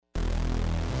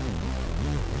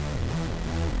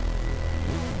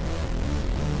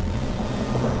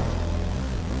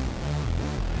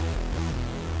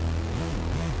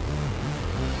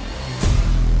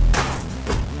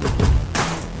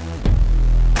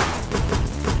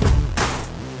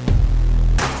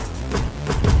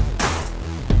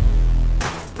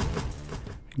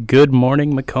Good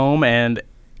morning, Macomb, and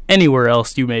anywhere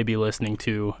else you may be listening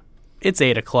to. It's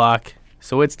 8 o'clock,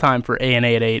 so it's time for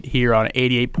A&A at 8 here on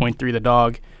 88.3 The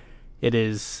Dog. It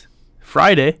is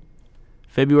Friday,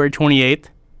 February 28th,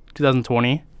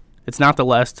 2020. It's not the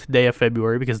last day of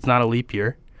February because it's not a leap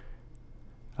year.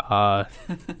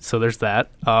 So there's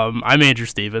that. I'm Andrew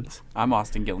Stevens. I'm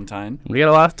Austin Gillentine. We got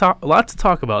a lot to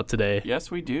talk about today. Yes,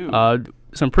 we do.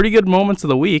 Some pretty good moments of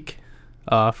the week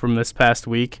from this past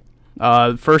week.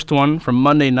 First one from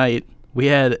Monday night, we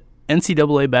had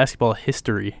NCAA basketball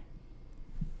history.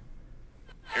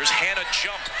 Here's Hannah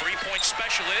Jump, three-point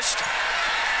specialist.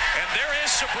 And there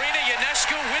is Sabrina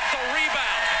Ionescu with the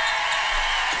rebound.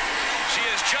 She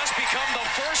has just become the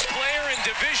first player in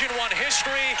Division I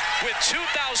history with 2,000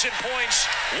 points,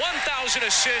 1,000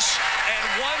 assists, and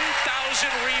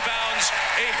 1,000 rebounds.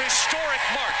 A historic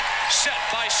mark set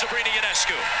by Sabrina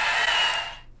Ionescu.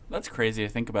 That's crazy to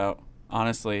think about,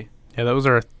 honestly. Yeah, that was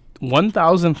our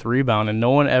 1,000th rebound, and no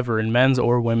one ever in men's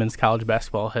or women's college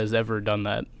basketball has ever done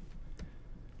that.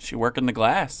 She working the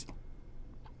glass.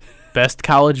 Best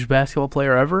college basketball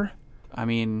player ever? I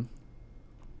mean,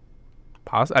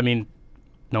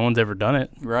 no one's ever done it.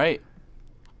 right,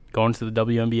 Going to the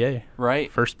WNBA.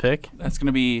 right. First pick. That's going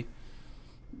to be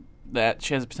that.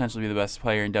 She has the potential to be the best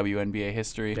player in WNBA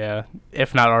history. Yeah,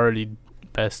 if not already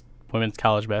best women's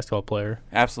college basketball player.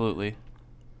 Absolutely.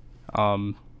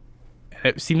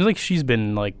 It seems like she's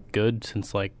been, good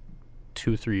since, 2-3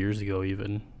 years ago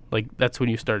even. That's when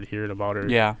you started hearing about her.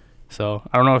 Yeah. So,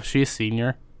 I don't know if she's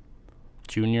senior,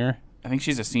 junior. I think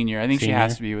she's a senior. I think she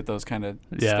has to be with those kind of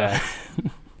Yeah.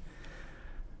 stats.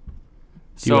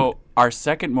 So, our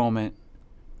second moment,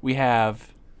 we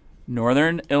have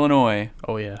Northern Illinois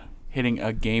Oh, yeah. hitting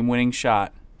a game-winning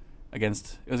shot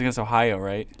against Ohio,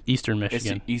 right? Eastern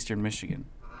Michigan. It's Eastern Michigan.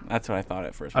 That's what I thought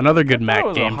at first. Another good I thought MAC it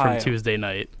was game Ohio. from Tuesday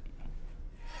night.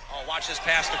 Oh, watch this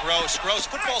pass to Gross. Gross,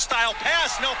 football-style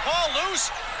pass. No call, loose.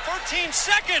 13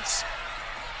 seconds.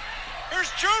 Here's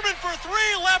German for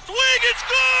three. Left wing. It's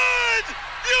good!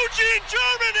 Eugene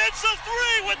German hits a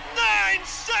three with 9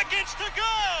 seconds to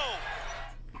go.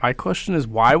 My question is,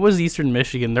 why was Eastern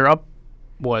Michigan, they're up,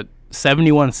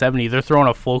 71-70. They're throwing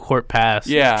a full-court pass.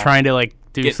 Yeah. Trying to,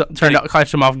 trying to catch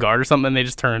them off guard or something, and they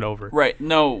just turn it over. Right.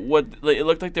 No, it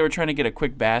looked like they were trying to get a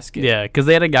quick basket. Yeah, because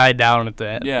they had a guy down at the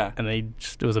end. Yeah. And it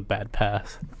was a bad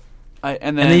pass.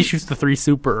 And then he shoots the three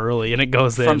super early, and it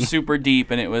goes in. from super deep,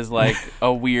 and it was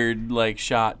a weird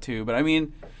shot too. But I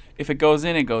mean, if it goes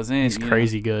in, it goes in. He's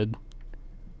crazy good.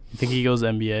 You think he goes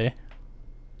NBA?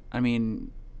 I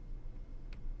mean,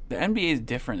 the NBA is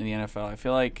different than the NFL. I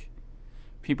feel like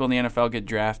people in the NFL get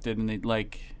drafted, and they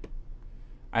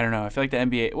I don't know. I feel like the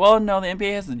NBA. Well, no, the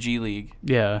NBA has the G League.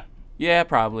 Yeah. Yeah,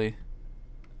 probably.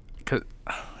 'Cause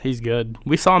he's good.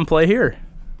 We saw him play here.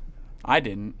 I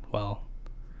didn't. Well,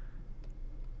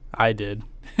 I did.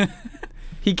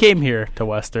 He came here to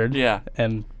Western. Yeah.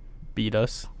 And beat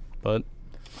us. But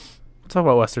we'll talk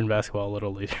about Western basketball a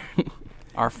little later.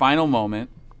 Our final moment,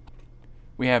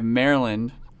 we have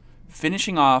Maryland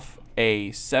finishing off a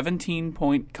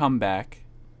 17-point comeback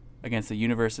against the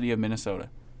University of Minnesota.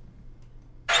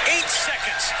 8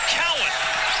 seconds. Cowan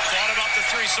thought about the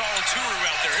three. Saw Oturu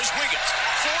out there. Here's Wiggins.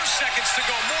 4 seconds to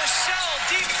go. Morcell,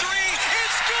 deep three.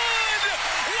 It's good.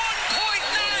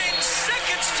 1.9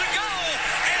 seconds to go.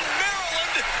 And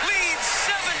Maryland leads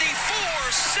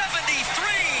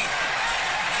 74-73.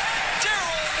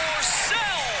 Daryl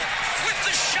Morcell with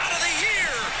the shot of the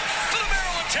year for the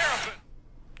Maryland Terrapins.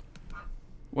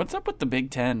 What's up with the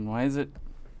Big Ten? Why is it?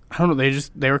 I don't know.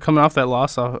 They were coming off that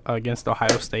loss against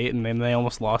Ohio State, and then they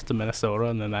almost lost to Minnesota,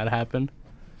 and then that happened.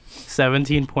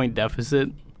 17-point deficit.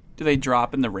 Do they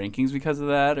drop in the rankings because of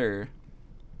that, or?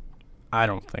 I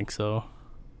don't think so.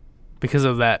 Because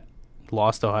of that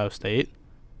loss to Ohio State,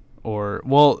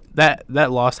 that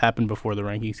loss happened before the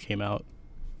rankings came out.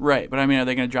 Right, but I mean, are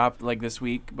they going to drop this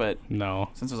week? But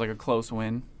No, since it was a close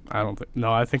win, I don't think.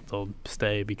 No, I think they'll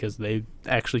stay because they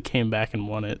actually came back and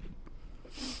won it.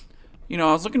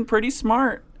 I was looking pretty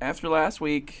smart after last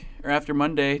week or after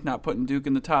Monday, not putting Duke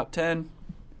in the top 10.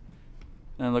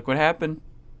 And look what happened.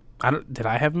 Did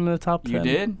I have them in the top 10? You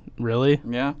did? Really?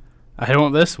 Yeah. I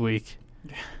don't this week.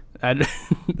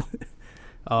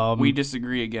 We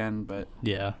disagree again, but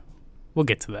yeah, we'll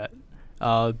get to that.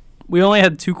 We only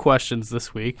had 2 questions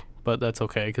this week, but that's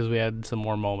okay because we had some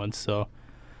more moments. So,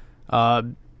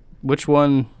 which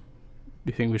one do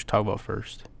you think we should talk about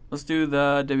first? let's do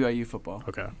the WIU football.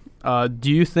 Okay. Do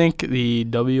you think the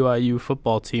WIU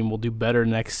football team will do better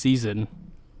next season?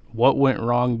 What went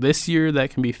wrong this year that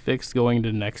can be fixed going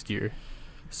into next year?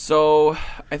 So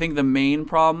I think the main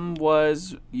problem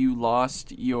was you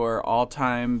lost your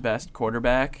all-time best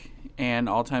quarterback and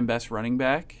all-time best running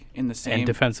back in the same And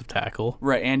defensive tackle.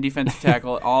 right, and defensive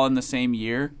tackle all in the same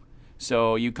year.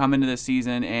 So you come into the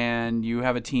season and you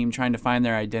have a team trying to find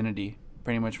their identity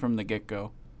pretty much from the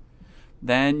get-go.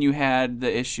 Then you had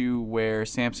the issue where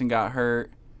Sampson got hurt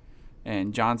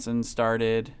and Johnson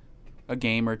started a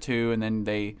game or two, and then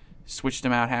they switched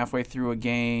him out halfway through a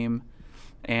game,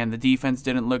 and the defense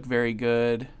didn't look very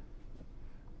good.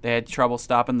 They had trouble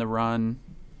stopping the run.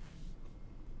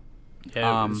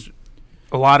 Yeah, it was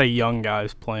a lot of young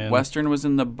guys playing. Western was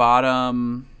in the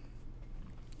bottom,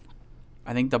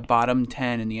 I think the bottom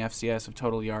 10 in the FCS of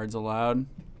total yards allowed.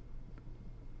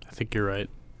 I think you're right.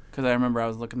 Because I remember I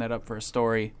was looking that up for a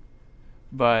story.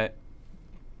 But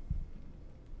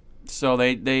so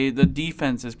the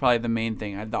defense is probably the main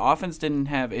thing. The offense didn't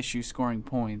have issues scoring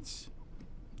points.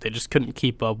 They just couldn't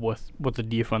keep up with what the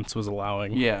defense was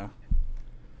allowing. Yeah.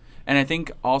 And I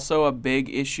think also a big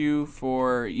issue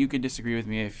for, you could disagree with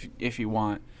me if you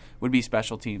want, would be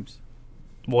special teams.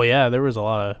 Well, yeah, there was a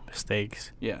lot of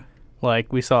mistakes. Yeah.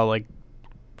 Like, we saw, like,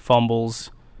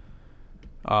 fumbles,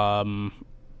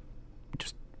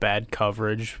 just bad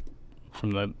coverage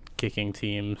from the kicking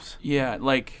teams. Yeah,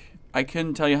 like, I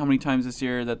couldn't tell you how many times this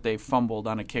year that they fumbled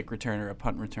on a kick return or a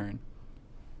punt return.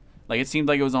 Like, it seemed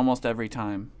like it was almost every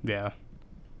time. Yeah.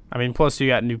 I mean, plus you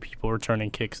got new people returning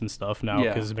kicks and stuff now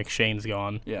Yeah. because McShane's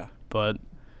gone. Yeah. But,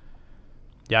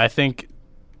 yeah, I think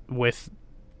with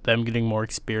them getting more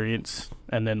experience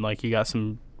and then, like, you got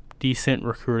some decent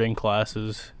recruiting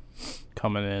classes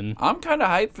coming in. I'm kind of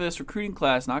hyped for this recruiting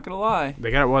class, not going to lie.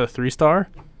 They got, what, a 3-star?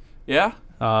 Yeah?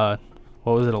 What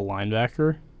was it, a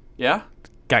linebacker? Yeah?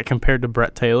 Got compared to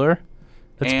Brett Taylor.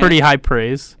 That's And- pretty high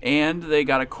praise. And they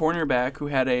got a cornerback who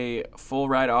had a full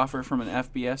ride offer from an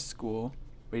FBS school,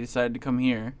 but he decided to come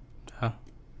here.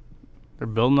 They're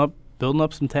building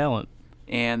up some talent.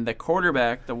 And the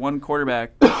quarterback, the one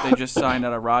quarterback they just signed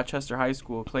out of Rochester High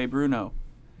School, Clay Bruno,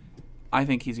 I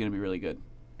think he's going to be really good.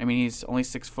 I mean, he's only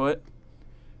 6 foot,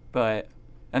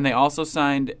 and they also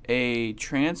signed a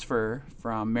transfer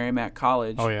from Merrimack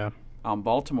College, Oh, yeah.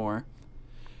 Baltimore,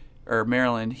 or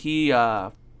Maryland.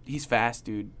 He's fast,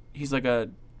 dude. He's like a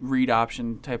read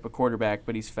option type of quarterback,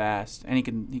 but he's fast, and he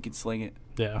can sling it.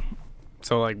 Yeah.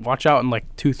 So, like, watch out in,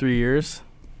 like, 2-3 years.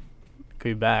 Could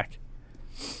be back.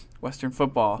 Western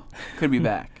football could be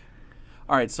back.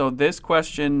 All right, so this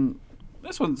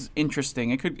one's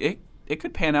interesting. It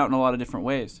could pan out in a lot of different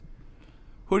ways.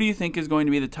 Who do you think is going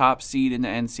to be the top seed in the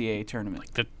NCAA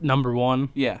tournament? The number one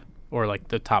Yeah, or, like,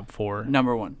 the top 4?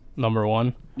 number one. Number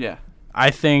one? Yeah. I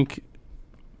think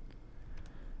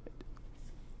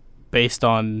based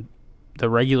on the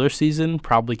regular season,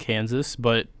 probably Kansas,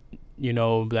 but, you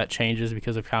know, that changes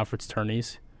because of conference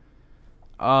tourneys.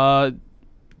 I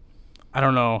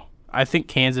don't know. I think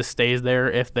Kansas stays there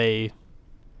if they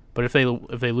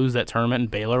lose that tournament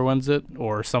and Baylor wins it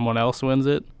or someone else wins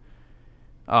it.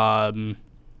 I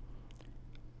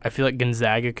feel like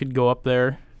Gonzaga could go up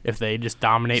there if they just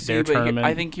dominate their tournament.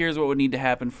 I think here's what would need to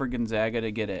happen for Gonzaga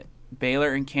to get it.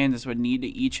 Baylor and Kansas would need to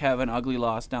each have an ugly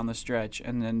loss down the stretch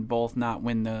and then both not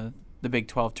win the Big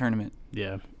 12 tournament.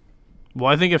 Yeah. Well,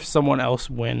 I think if someone else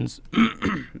wins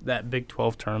that Big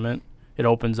 12 tournament, it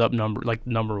opens up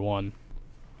number one.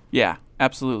 Yeah,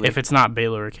 absolutely. If it's not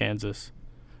Baylor or Kansas.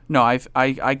 No, I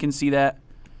can see that.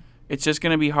 It's just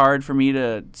going to be hard for me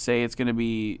to say it's going to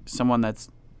be someone that's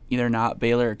either not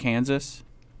Baylor or Kansas.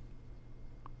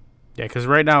 Yeah, because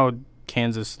right now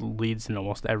Kansas leads in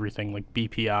almost everything, like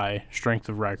BPI, strength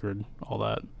of record, all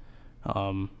that.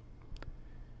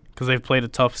 Because they've played a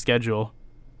tough schedule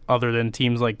other than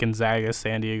teams like Gonzaga,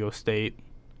 San Diego State.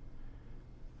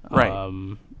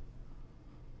 Right.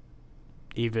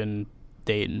 Even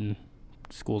Dayton,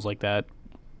 schools like that.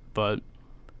 But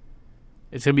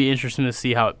it's going to be interesting to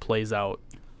see how it plays out.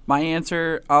 My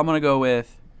answer, I'm going to go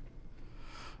with,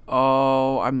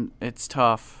 it's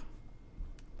tough.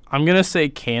 I'm going to say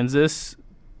Kansas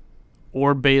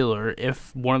or Baylor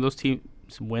if one of those teams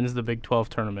wins the Big 12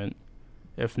 tournament.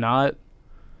 If not,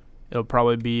 it'll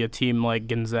probably be a team like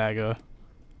Gonzaga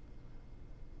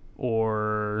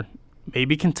or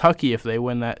maybe Kentucky if they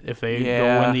win that, if they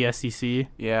go win the SEC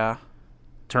Yeah.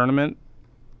 tournament.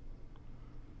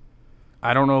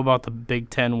 I don't know about the Big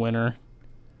 10 winner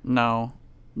No.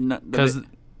 because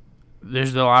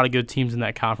there's a lot of good teams in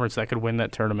that conference that could win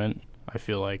that tournament, I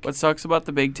feel like. What sucks about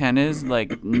the Big Ten is,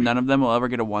 like, none of them will ever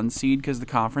get a 1 seed because the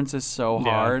conference is so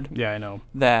hard Yeah, I know.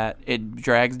 that it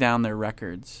drags down their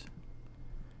records.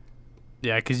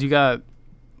 Yeah, because you got,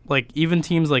 like, even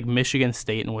teams like Michigan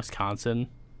State and Wisconsin,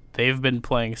 they've been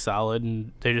playing solid,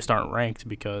 and they just aren't ranked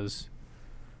because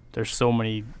there's so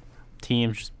many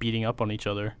teams just beating up on each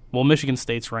other. Well, Michigan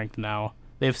State's ranked now.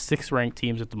 They have 6 ranked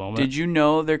teams at the moment. Did you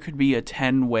know there could be a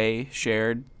 10-way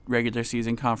shared regular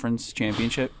season conference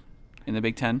championship in the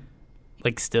Big Ten?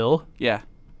 Like, still? Yeah.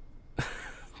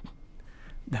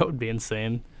 That would be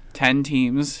insane. 10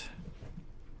 teams.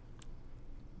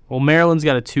 Well, Maryland's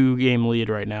got a 2-game lead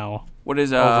right now What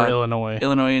is over Illinois.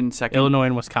 Illinois in second? Illinois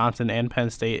and Wisconsin and Penn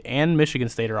State and Michigan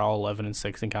State are all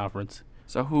 11-6 in conference.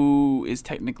 So who is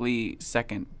technically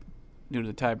second due to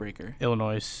the tiebreaker?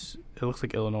 Illinois. It looks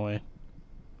like Illinois.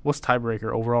 What's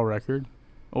tiebreaker? Overall record?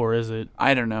 Or is it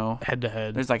I don't know.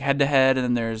 head-to-head? There's like head-to-head, and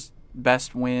then there's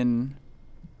best win.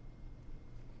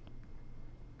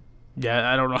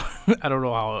 Yeah, I don't know. I don't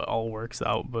know how it all works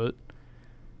out, but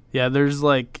yeah, there's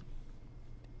like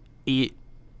 8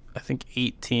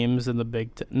 teams in the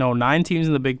Big Ten. No, 9 teams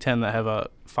in the Big Ten that have a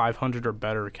 500 or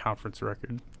better conference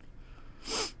record.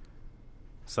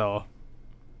 So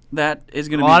That is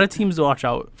going a to be lot of teams to watch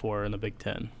out for in the Big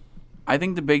Ten. I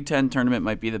think the Big Ten tournament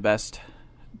might be the best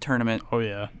tournament Oh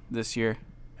yeah, this year.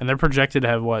 and they're projected to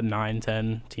have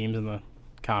 9-10 teams in the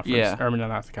conference. Yeah. Or, I mean,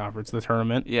 not the conference, the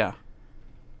tournament. Yeah.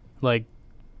 Like,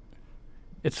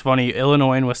 it's funny.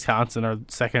 Illinois and Wisconsin are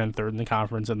second and third in the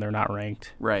conference, and they're not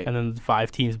ranked. Right. And then the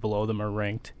 5 teams below them are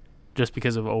ranked, just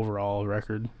because of overall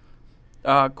record.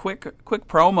 Quick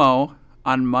promo.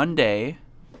 On Monday,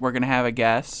 we're going to have a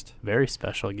guest, Very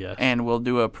special guest. and we'll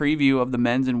do a preview of the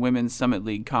men's and women's Summit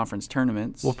League conference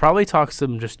tournaments. We'll probably talk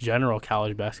some just general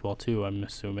college basketball too, I'm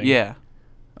assuming. Yeah.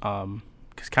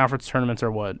 Because conference tournaments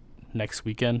are what, next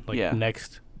weekend? Like Yeah.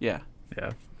 next. Yeah.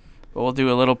 Yeah. But we'll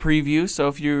do a little preview. So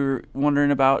if you're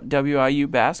wondering about WIU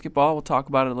basketball, we'll talk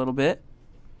about it a little bit.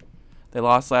 They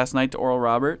lost last night to Oral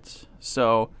Roberts.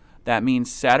 So that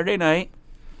means Saturday night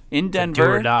in Do or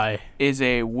Denver die. is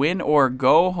a win or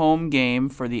go home game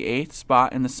for the 8th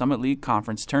spot in the Summit League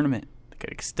Conference Tournament. They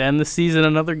could extend the season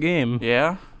another game.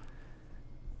 Yeah?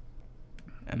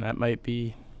 And that might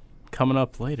be coming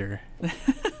up later.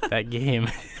 That game.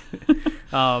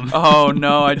 Oh,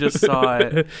 no, I just saw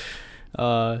it.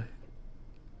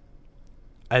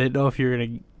 I didn't know if you were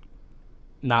going to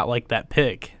not like that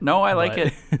pick. No, I like But-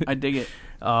 it. I dig it.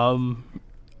 A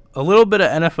little bit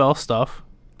of NFL stuff.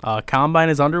 Combine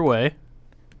is underway.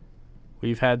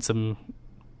 We've had some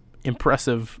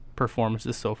impressive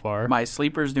performances so far. My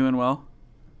sleeper's doing well.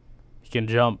 He can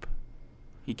jump.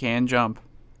 He can jump.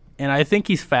 And I think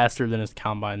he's faster than his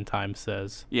combine time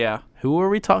says. Yeah. Who are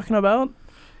we talking about?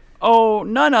 Oh,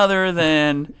 none other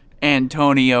than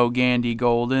Antonio Gandy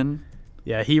Golden.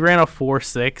 Yeah, he ran a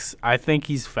 4.6. I think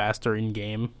he's faster in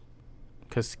game.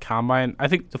 Because combine, I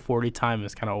think the 40 time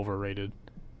is kind of overrated.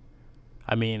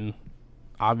 I mean,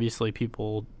 obviously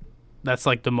that's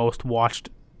like the most watched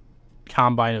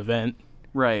combine event.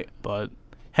 Right. But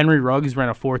Henry Ruggs ran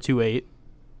a 4.28.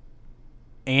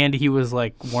 And he was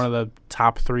like one of the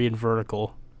top 3 in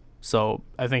vertical. So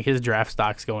I think his draft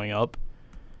stock's going up.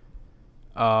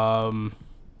 I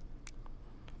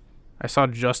saw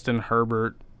Justin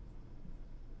Herbert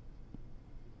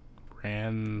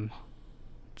ran.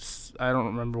 I don't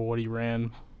remember what he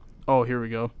ran. Oh, here we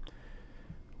go.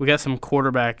 We got some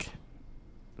quarterback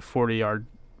 40-yard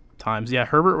times. Yeah,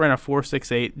 Herbert ran a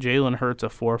 4.68. Jalen Hurts a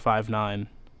 4.59.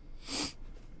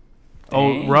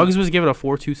 Oh, Dang. Ruggs was given a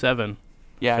 4.27.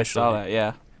 Yeah, officially. I saw that,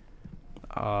 yeah.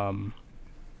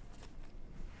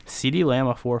 CeeDee Lamb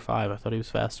a 4.5. I thought he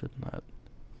was faster than that.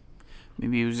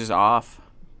 Maybe he was just off.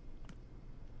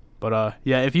 But,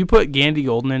 yeah, if you put Gandy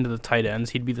Golden into the tight ends,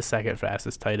 he'd be the second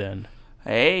fastest tight end.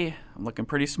 Hey, I'm looking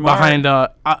pretty smart. Behind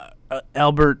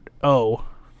Albert O.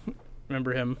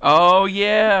 Remember him? Oh,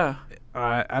 yeah.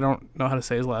 I don't know how to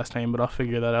say his last name, but I'll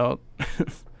figure that out.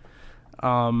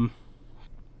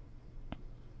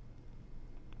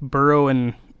 Burrow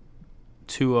and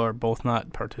Tua are both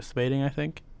not participating, I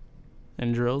think,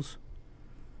 in drills.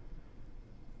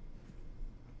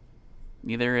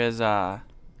 Neither is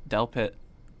Delpit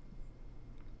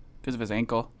because of his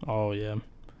ankle. Oh, yeah.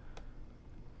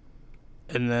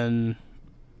 And then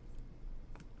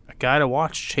a guy to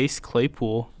watch, Chase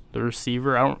Claypool, the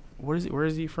receiver. Where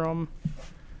is he from?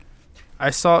 I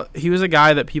saw he was a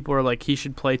guy that people are like, he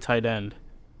should play tight end.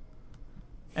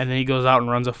 And then he goes out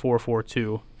and runs a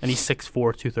 4.42, and he's 6'4",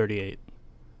 238.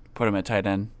 Put him at tight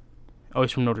end. Oh,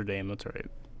 he's from Notre Dame, that's right.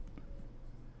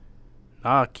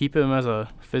 Keep him as a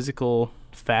physical,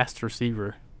 fast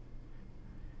receiver.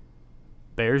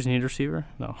 Bears need a receiver?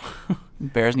 No.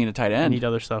 Bears need a tight They end. need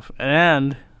other stuff.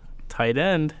 And tight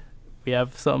end, we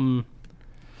have some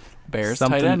Bears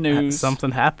tight end news.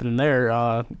 Something happening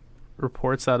there.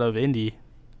 Reports out of Indy.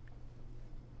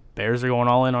 Bears are going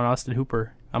all in on Austin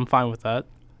Hooper. I'm fine with that.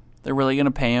 They're really going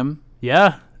to pay him?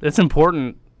 Yeah, that's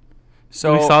important.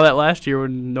 So we saw that last year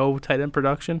with no tight end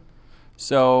production.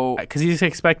 So because he's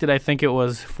expected, I think it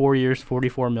was 4 years,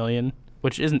 $44 million,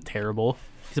 which isn't terrible.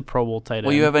 He's a Pro Bowl tight end.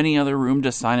 Will you have any other room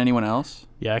to sign anyone else?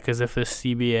 Yeah, because if this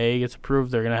CBA gets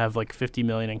approved, they're gonna have like $50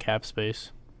 million in cap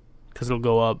space. Because it'll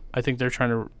go up. I think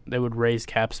they would raise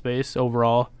cap space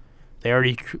overall. They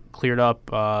already cleared up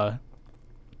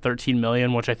 $13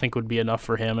 million, which I think would be enough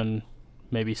for him and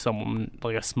maybe someone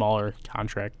like a smaller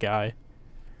contract guy.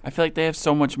 I feel like they have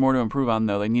so much more to improve on,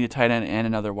 though. They need a tight end and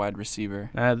another wide receiver.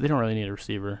 They don't really need a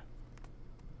receiver.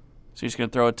 So you're just going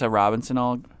to throw it to Robinson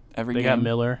every game? They got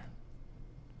Miller.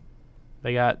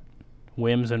 They got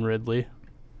Wims and Ridley.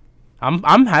 I'm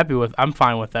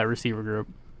fine with that receiver group.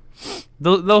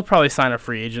 They'll probably sign a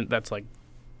free agent that's like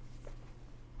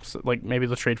maybe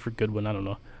they'll trade for Goodwin. I don't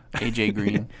know. AJ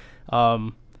Green.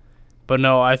 But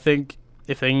no, I think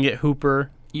if they can get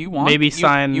Hooper, You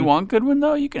want Goodwin,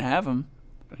 though? You can have him.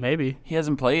 Maybe. He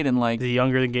hasn't played in Is he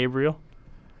younger than Gabriel?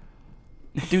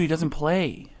 Dude, he doesn't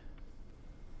play.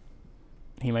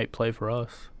 He might play for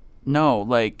us. No,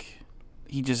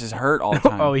 he just is hurt all the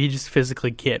time. Oh, he just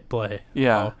physically can't play.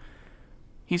 Yeah. Oh.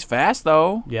 He's fast,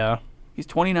 though. Yeah. He's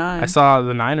 29. I saw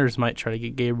the Niners might try to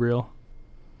get Gabriel.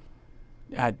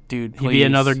 Dude, please. He'd be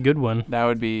another good one. That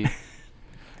would be...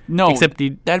 No, Except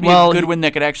that'd be a good one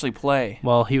that could actually play.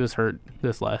 Well, he was hurt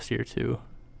this last year, too.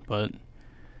 But...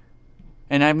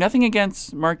 And I have nothing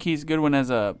against Marquise Goodwin as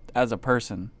a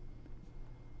person.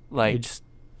 He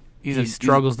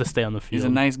struggles to stay on the field. He's a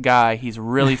nice guy. He's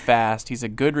really fast. He's a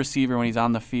good receiver when he's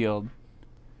on the field.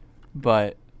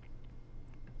 But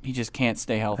he just can't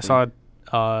stay healthy. I saw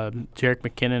Jerick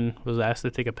McKinnon was asked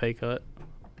to take a pay cut.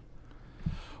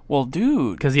 Well,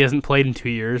 dude. Because he hasn't played in 2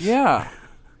 years. Yeah.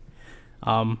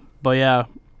 But yeah,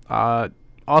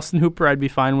 Austin Hooper I'd be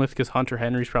fine with because Hunter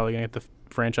Henry's probably going to get the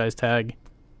franchise tag.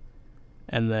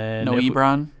 And then no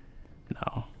Ebron?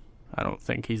 No, I don't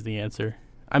think he's the answer.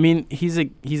 I mean, he's a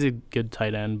good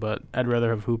tight end, but I'd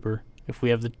rather have Hooper if we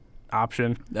have the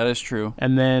option. That is true.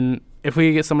 And then if we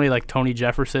could get somebody like Tony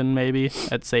Jefferson maybe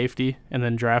at safety and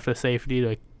then draft a safety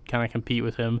to kind of compete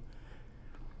with him.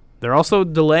 They're also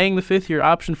delaying the fifth-year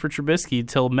option for Trubisky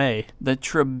till May. The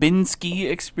Trubinsky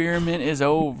experiment is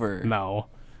over. No,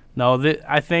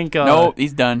 I think... no,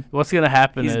 he's done. What's going to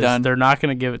happen is done. They're not going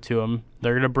to give it to him.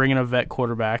 They're going to bring in a vet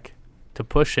quarterback to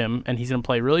push him, and he's going to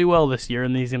play really well this year,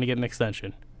 and then he's going to get an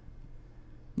extension.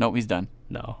 Nope, he's done.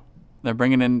 No. They're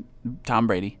bringing in Tom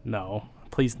Brady. No.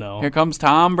 Please no. Here comes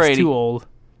Tom Brady. He's too old.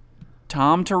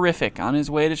 Tom Terrific on his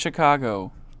way to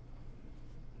Chicago.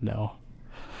 No.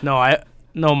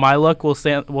 My luck will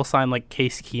sign like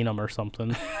Case Keenum or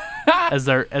something as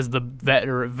the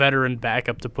veteran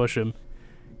backup to push him.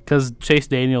 Because Chase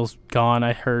Daniel's gone.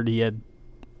 I heard he had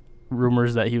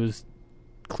rumors that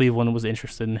Cleveland was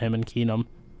interested in him and Keenum.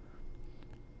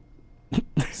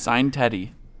 Sign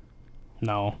Teddy.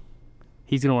 No.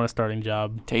 He's going to want a starting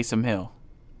job. Taysom Hill.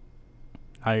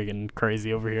 Now you're getting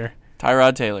crazy over here.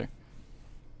 Tyrod Taylor.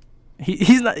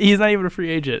 He's not even a free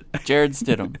agent. Jared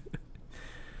Stidham.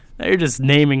 Now you're just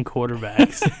naming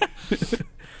quarterbacks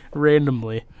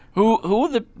randomly. Who will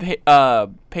the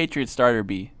Patriots starter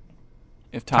be?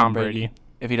 If Tom Brady.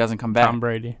 If he doesn't come back. Tom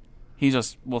Brady. He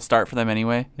just will start for them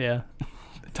anyway. Yeah.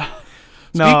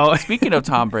 Speaking of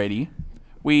Tom Brady,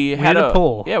 we had a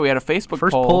poll. Yeah, we had a Facebook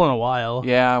First poll. poll in a while.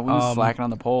 Yeah, we were slacking on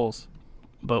the polls.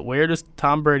 But where does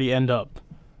Tom Brady end up?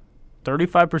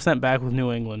 35% back with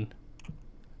New England.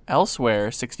 Elsewhere,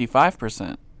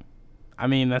 65%. I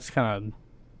mean, that's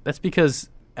because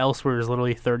elsewhere is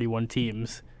literally 31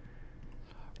 teams.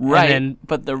 Right, and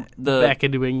but the back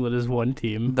in New England is one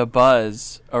team. The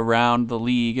buzz around the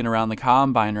league and around the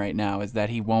combine right now is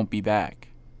that he won't be back.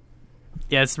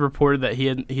 Yeah, it's reported that he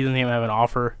doesn't even have an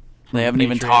offer. They haven't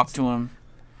even talked to him.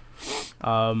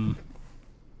 Apparently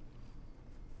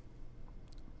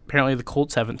the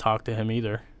Colts haven't talked to him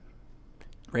either.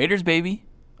 Raiders, baby.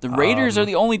 The Raiders are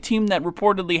the only team that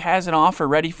reportedly has an offer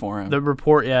ready for him. The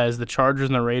report, is the Chargers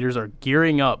and the Raiders are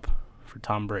gearing up for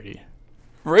Tom Brady.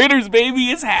 Raiders, baby,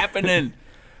 it's happening.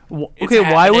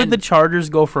 Why would the Chargers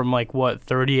go from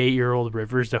 38-year-old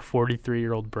Rivers to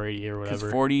 43-year-old Brady or whatever?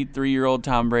 Because 43-year-old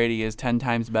Tom Brady is 10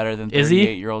 times better than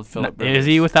 38-year-old Philip Rivers. Is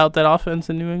he without that offense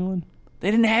in New England?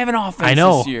 They didn't have an offense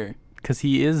this year. Because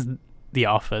he is the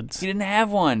offense. He didn't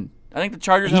have one. I think the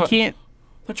Chargers The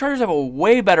Chargers have a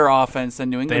way better offense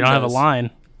than New England. They don't have a line.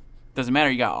 Doesn't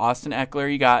matter. You got Austin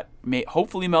Eckler. You got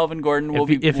hopefully Melvin Gordon will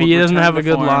be. If he doesn't have a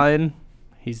good line,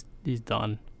 he's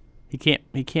done. He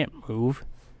can't move.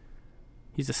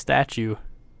 He's a statue.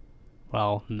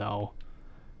 Well, no.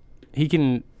 he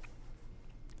can.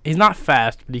 He's not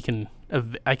fast, but he can.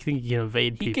 I think he can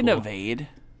evade people. He can evade.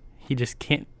 He just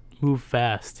can't move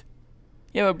fast.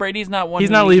 Yeah, but Brady's not one. He's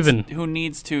not leaving. Who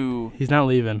needs to? He's not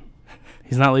leaving.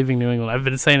 He's not leaving New England. I've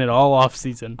been saying it all off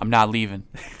season. I'm not leaving.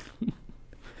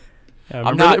 Yeah,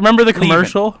 I'm not remember the leaving.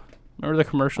 commercial? Remember the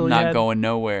commercial? I'm not going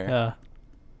nowhere. Yeah.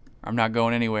 I'm not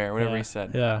going anywhere. Whatever he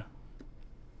said. Yeah.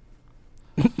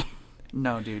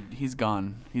 No, dude, he's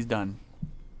gone. He's done.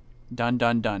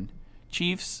 Done.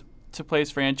 Chiefs to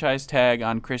place franchise tag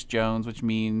on Chris Jones, which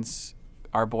means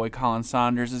our boy Colin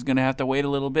Saunders is going to have to wait a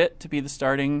little bit to be the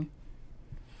starting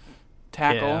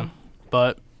tackle. Yeah,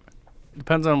 but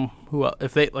depends on who else.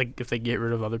 If they get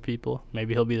rid of other people,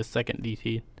 maybe he'll be the second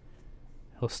DT.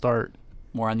 He'll start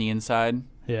More on the inside.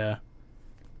 Yeah.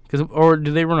 Or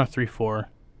do they run a 3-4?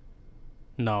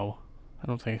 No, I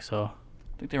don't think so.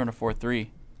 I think they run a 4-3.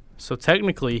 So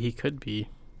technically, he could be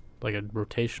like a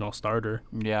rotational starter.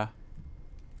 Yeah.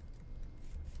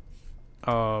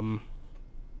 I'll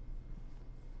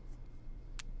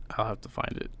have to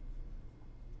find it.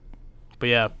 But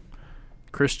yeah,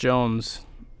 Chris Jones,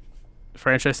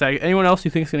 franchise tag. Anyone else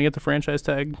you think is going to get the franchise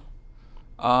tag?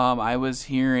 I was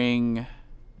hearing.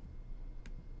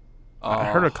 I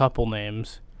heard a couple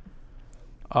names.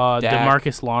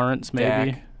 DeMarcus Lawrence,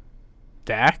 maybe.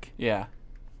 Dak? Yeah.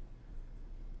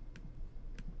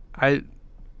 I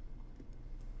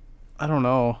don't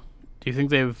know. Do you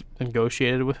think they've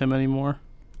negotiated with him anymore?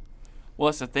 Well,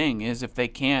 that's the thing, is if they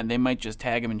can't, they might just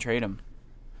tag him and trade him.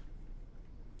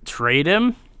 Trade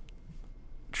him?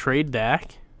 Trade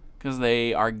Dak? Because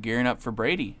they are gearing up for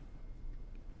Brady.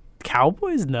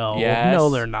 Cowboys? No. Yes. No,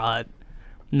 they're not.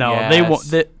 No, Yes. they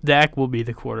won't. Dak will be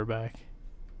the quarterback.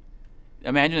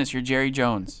 Imagine this, you're Jerry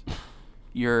Jones.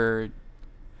 You're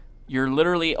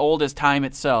literally old as time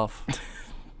itself.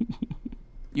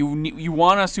 You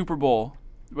won a Super Bowl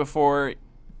before,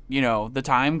 the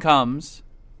time comes.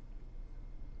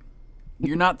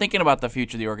 You're not thinking about the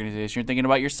future of the organization. You're thinking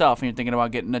about yourself, and you're thinking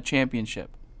about getting a championship.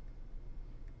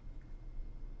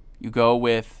 You go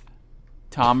with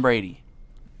Tom Brady.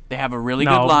 They have a really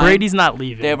good line. Brady's not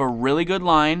leaving. They have a really good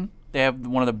line. They have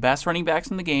one of the best running backs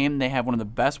in the game. They have one of the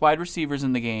best wide receivers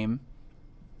in the game.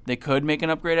 They could make an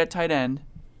upgrade at tight end.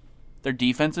 Their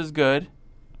defense is good.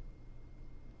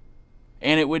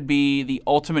 And it would be the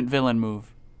ultimate villain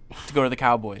move to go to the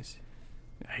Cowboys.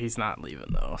 He's not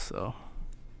leaving, though, so.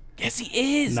 Yes,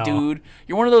 he is, No. dude.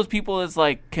 You're one of those people that's,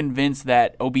 convinced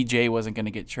that OBJ wasn't going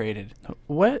to get traded.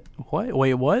 What?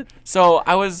 Wait, what? So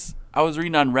I was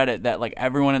reading on Reddit that,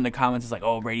 everyone in the comments is like,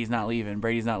 oh, Brady's not leaving.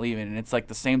 And it's,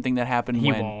 the same thing that happened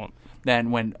He won't.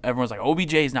 when everyone's like,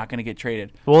 OBJ's not going to get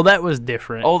traded. Well, that was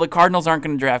different. Oh, the Cardinals aren't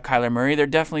going to draft Kyler Murray. They're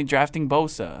definitely drafting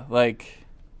Bosa.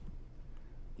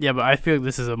 Yeah, but I feel like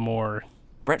this is a more...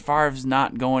 Brett Favre's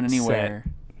not going anywhere.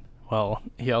 Well,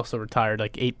 he also retired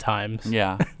 8 times.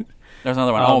 Yeah. There's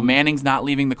another one. Manning's not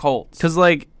leaving the Colts. Because,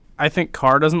 I think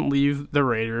Carr doesn't leave the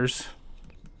Raiders.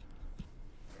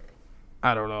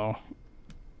 I don't know.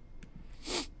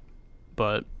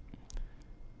 But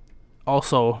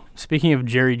also, speaking of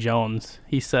Jerry Jones,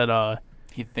 he said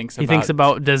he thinks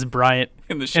about Des Bryant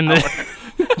in the shower.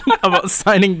 About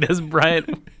signing Des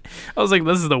Bryant. I was like,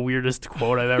 this is the weirdest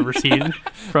quote I've ever seen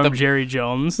from Jerry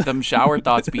Jones. Them shower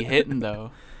thoughts be hitting,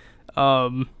 though.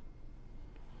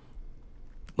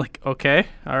 Okay,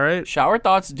 all right. Shower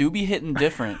thoughts do be hitting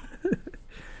different.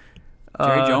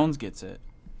 Jerry Jones gets it.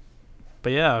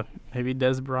 But yeah, maybe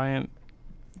Des Bryant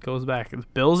goes back. The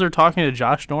Bills are talking to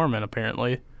Josh Norman,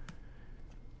 apparently.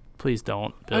 Please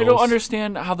don't. Bills. I don't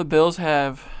understand how the Bills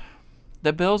have...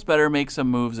 The Bills better make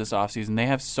some moves this offseason. They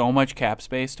have so much cap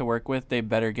space to work with. They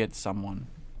better get someone.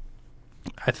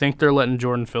 I think they're letting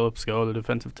Jordan Phillips go, the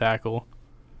defensive tackle.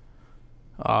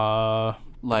 They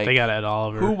got Ed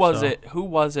Oliver. Who was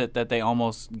it that they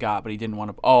almost got, but he didn't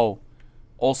want to... Oh,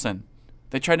 Olsen.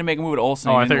 They tried to make a move at Olsen.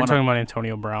 Oh, I thought you were talking about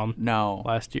Antonio Brown. No.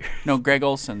 Last year. No, Greg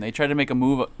Olsen. They tried to make a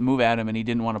move at him, and he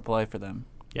didn't want to play for them.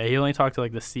 Yeah, he only talked to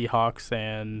the Seahawks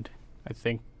and I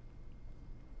think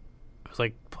it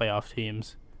was playoff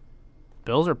teams.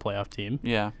 Bills are a playoff team.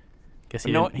 Yeah. Guess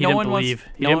he didn't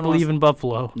believe in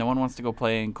Buffalo. No one wants to go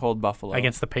play in cold Buffalo.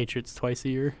 Against the Patriots twice a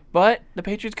year. But the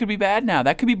Patriots could be bad now.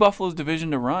 That could be Buffalo's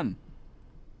division to run.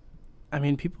 I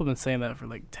mean, people have been saying that for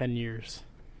 10 years.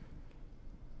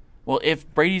 Well,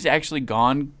 if Brady's actually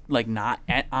gone, not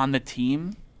on the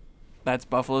team, that's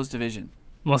Buffalo's division.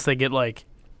 Unless they get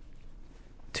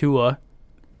Tua.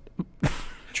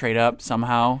 Trade up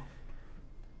somehow.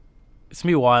 It's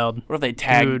gonna be wild. What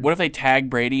if they tag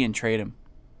Brady and trade him?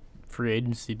 Free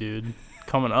agency, dude.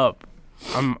 Coming up.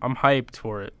 I'm hyped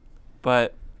for it.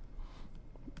 But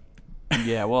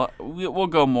Yeah, well, we'll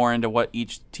go more into what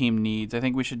each team needs. I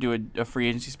think we should do a free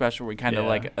agency special where we kind of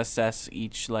like assess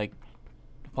each like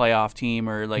playoff team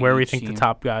or like where we each think team. the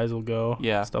top guys will go.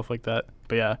 Yeah. Stuff like that.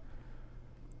 But yeah,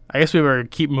 I guess we better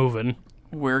keep moving.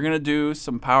 We're gonna do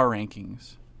some power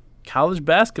rankings. College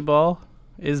basketball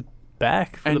is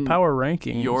back for the And power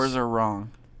rankings. Yours are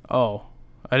wrong. Oh,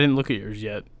 I didn't look at yours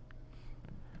yet.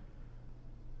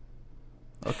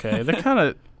 Okay, they're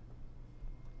kind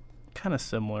of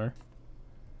similar.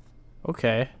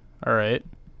 Okay, all right.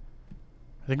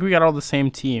 I think we got all the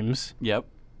same teams. Yep.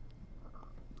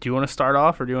 Do you want to start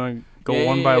off, or do you want to go Yeah,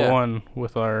 one yeah, by yeah. one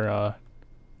with our?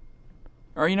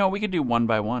 Or we could do one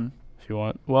by one. If you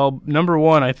want. Well, number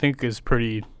one I think is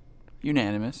pretty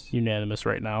Unanimous. unanimous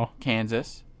right now.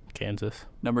 Kansas. Kansas,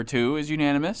 Number 2 is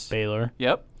unanimous. Baylor,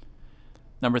 Yep.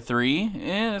 Number 3,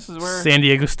 this is where San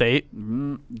Diego State.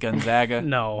 Gonzaga.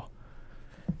 No.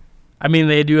 I mean,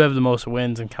 they do have the most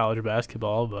wins in college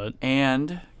basketball, but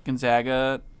And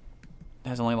Gonzaga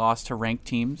has only lost to ranked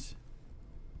teams.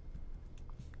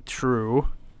 true.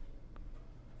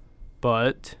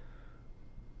 But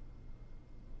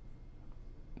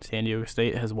San Diego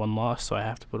State has one loss, so I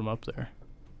have to put them up there.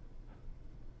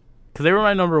 Because they were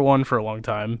my number one for a long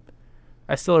time.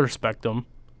 I still respect them.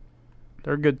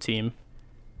 They're a good team.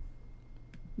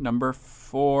 Number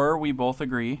 4, we both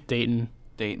agree. Dayton,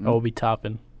 Dayton. Obi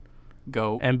Toppin,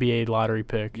 Go. NBA lottery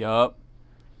pick. Yup.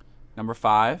 Number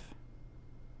 5.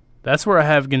 That's where I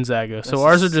have Gonzaga. So This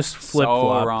ours are is just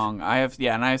flip-flopped. So wrong.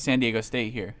 And I have San Diego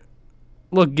State here.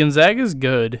 Look, Gonzaga's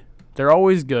good. They're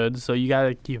always good, so you got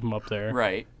to keep them up there.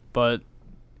 Right. But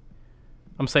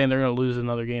I'm saying they're going to lose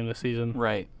another game this season.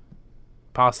 Right.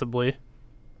 Possibly.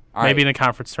 All Maybe right. in the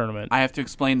conference tournament. I have to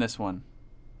explain this one.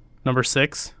 Number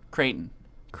 6, Creighton.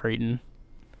 Creighton.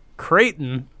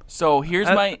 Creighton? So here's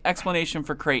my explanation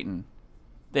for Creighton.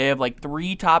 They have like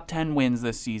 3 top 10 wins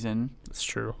this season. That's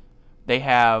true. They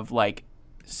have like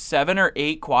 7 or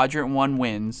 8 quadrant 1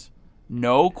 wins,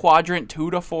 no quadrant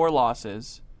 2 to 4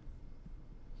 losses.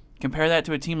 Compare that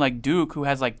to a team like Duke, who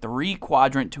has like 3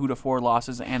 quadrant 2 to 4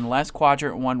 losses and less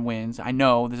quadrant 1 wins. I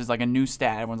know this is like a new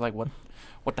stat. Everyone's like, what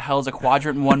the hell is a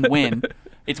quadrant 1 win?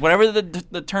 It's whatever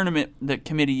the tournament the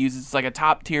committee uses. It's like a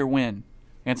top tier win,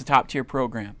 and it's a top tier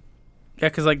program. Yeah,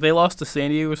 because like they lost to San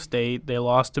Diego State. They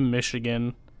lost to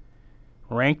Michigan.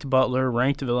 Ranked Butler.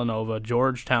 Ranked Villanova.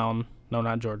 Georgetown. No,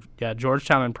 not George. Yeah,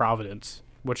 Georgetown and Providence,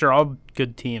 which are all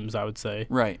good teams, I would say.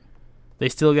 Right. They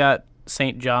still got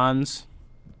St. John's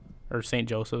or St.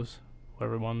 Joseph's,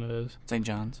 whatever one it is. St.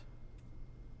 John's.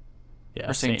 Yeah,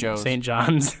 Or St. Joe's. St.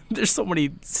 John's. There's so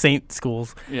many Saint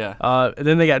schools. Yeah. And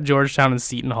then they got Georgetown and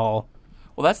Seton Hall.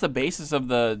 Well, that's the basis of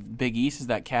the Big East is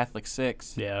that Catholic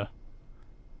 6, Yeah.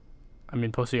 I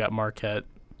mean, plus you got Marquette.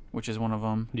 which is one of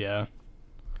them. Yeah.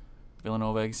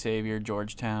 Villanova, Xavier,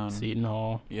 Georgetown. Seton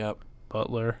Hall. Yep.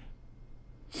 Butler.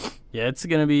 Yeah, it's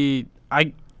gonna be.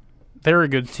 They're a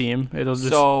good team. It'll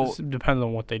just depend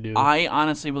on what they do. I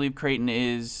honestly believe Creighton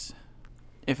is.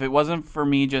 If it wasn't for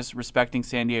me just respecting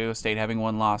San Diego State having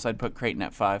 1 loss, I'd put Creighton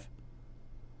at 5.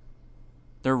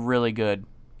 They're really good.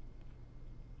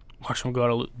 Watch them go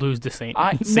to lose to St.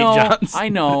 No, John's. I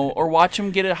know. Or watch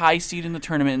them get a high seed in the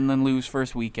tournament and then lose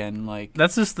first weekend. Like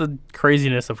That's just the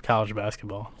craziness of college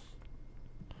basketball.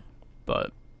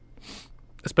 But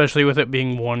especially with it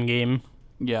being 1 game,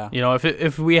 yeah, you know,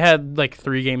 if we had like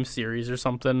 3-game series or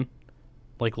something,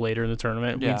 like later in the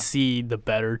tournament, Yeah. we'd see the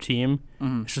better team.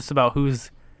 Mhm. It's just about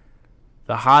who's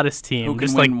the hottest team, Who can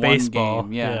just win like one baseball.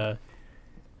 game, yeah.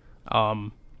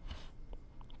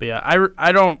 But yeah,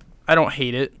 I don't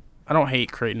hate it. I don't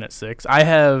hate Creighton at 6. I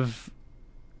have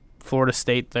Florida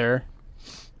State there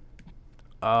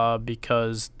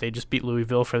because they just beat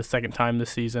Louisville for the 2nd time this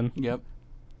season. Yep.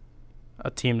 A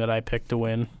team that I picked to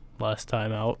win last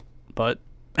time out. But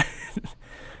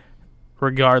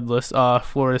regardless,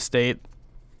 Florida State,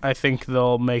 I think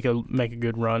they'll make a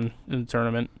good run in the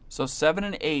tournament. So 7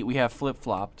 and 8 we have flip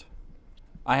flopped.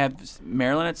 I have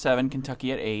Maryland at 7,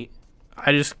 Kentucky at 8.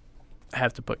 I just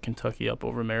have to put Kentucky up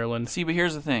over Maryland. See, but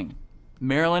here's the thing.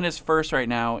 Maryland is first right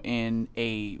now in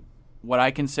what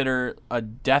I consider a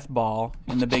death ball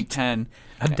in the Big Ten.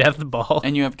 A death ball.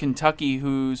 And you have Kentucky,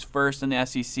 who's first in the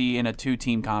SEC in a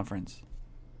 2-team conference.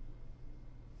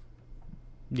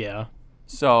 Yeah.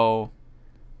 So,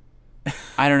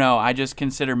 I don't know. I just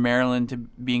consider Maryland to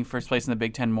being first place in the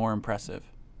Big Ten more impressive.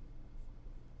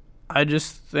 I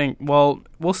just think, well,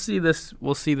 we'll see this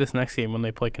next game when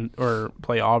they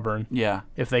play Auburn. Yeah.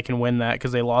 If they can win that,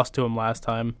 because they lost to them last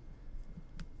time.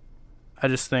 I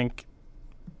just think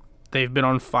they've been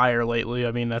on fire lately.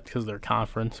 I mean, that's because they're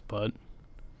conference, but.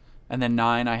 And then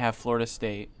 9, I have Florida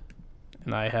State.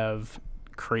 And I have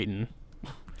Creighton.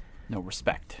 No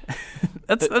respect.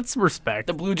 That's respect.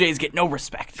 The Blue Jays get no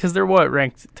respect. Because they're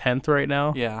ranked 10th right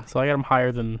now? Yeah. So I got them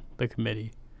higher than the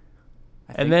committee.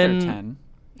 I And think then- they're 10.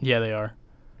 Yeah, they are.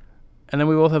 And then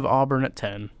we both have Auburn at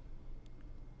 10.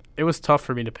 It was tough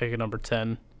for me to pick a number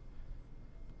 10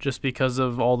 just because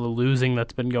of all the losing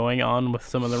that's been going on with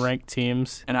some of the ranked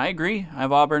teams. And I agree. I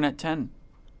have Auburn at 10.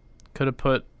 Could have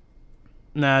put...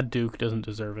 Duke doesn't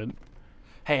deserve it.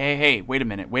 Hey, wait a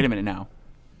minute now.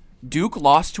 Duke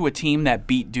lost to a team that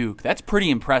beat Duke. That's pretty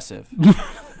impressive.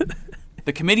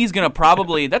 The committee's going to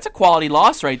probably... That's a quality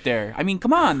loss right there. I mean,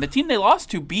 come on. The team they lost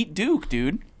to beat Duke,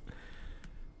 dude.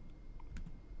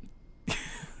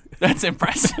 That's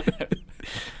impressive.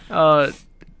 Yeah,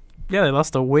 they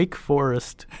lost to Wake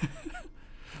Forest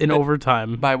in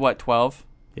overtime. By what, 12?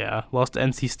 Yeah, lost to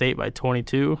NC State by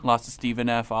 22. Lost to Stephen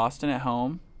F. Austin at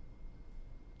home.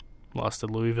 Lost to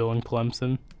Louisville and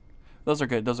Clemson. Those are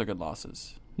good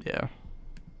losses. Yeah.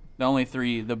 The only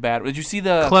three, the bad... Did you see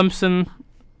the... Clemson.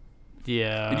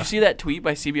 Yeah. Did you see that tweet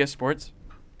by CBS Sports?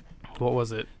 What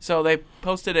was it? So they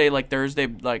posted a Thursday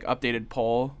updated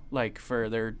poll for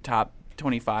their top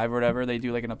 25 or whatever. They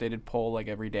do an updated poll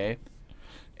every day.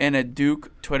 And a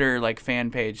Duke Twitter fan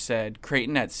page said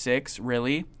Creighton at 6,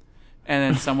 really? And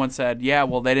then someone said, yeah,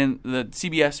 well they didn't. The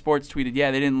CBS Sports tweeted, yeah,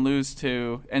 they didn't lose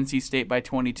to NC State by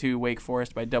 22, Wake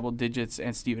Forest by double digits,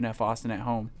 and Stephen F. Austin at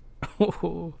home.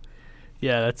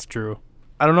 Yeah, that's true.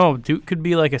 I don't know. Duke could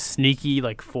be a sneaky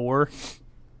 4,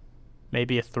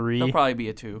 maybe a 3. They'll probably be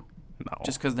a 2. No,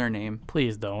 Just because their name.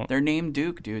 please don't. They're named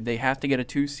Duke, dude. They have to get a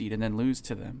 2 seed and then lose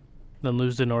to them. Then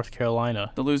lose to North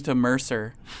Carolina, They'll lose to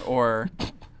Mercer or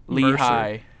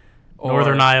Lehigh. Or,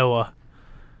 Northern Iowa,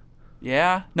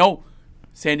 Yeah. No.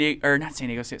 San Diego, or not San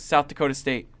Diego State, South Dakota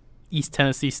State. East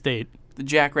Tennessee State. The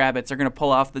Jackrabbits are going to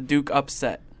pull off the Duke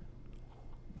upset.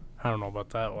 I don't know about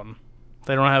that one.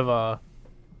 They don't have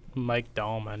Mike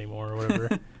Daum anymore or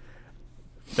whatever.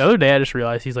 The other day I just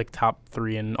realized he's top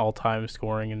 3 in all-time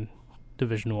scoring in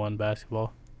Division I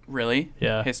basketball. Really?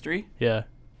 Yeah. History? Yeah.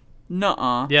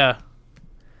 Nuh-uh. Yeah.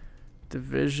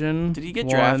 Division. Did he get I.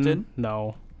 drafted?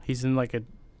 No. He's in a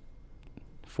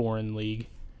foreign league.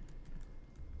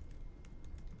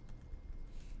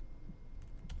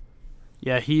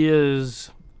 Yeah, he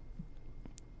is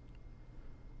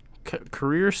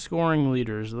career scoring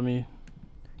leaders.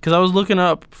 Because I was looking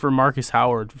up for Marcus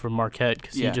Howard from Marquette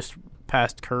because he just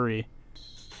passed Curry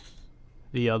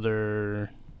the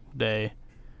other day.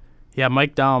 Yeah,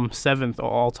 Mike Daum, 7th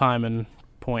all time in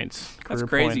points. That's career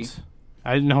crazy. Points.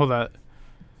 I didn't know that.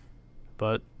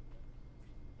 But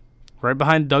right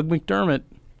behind Doug McDermott.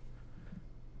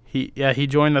 He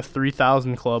joined the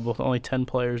 3,000 club with only 10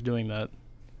 players doing that.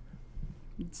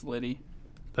 It's litty.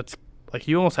 That's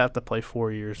you almost have to play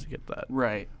 4 years to get that.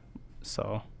 Right.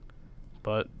 So,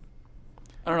 but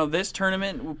I don't know. This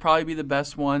tournament will probably be the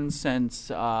best one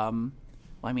since, it was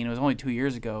only 2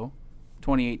 years ago,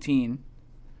 2018,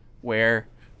 where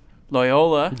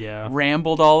Loyola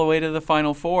rambled all the way to the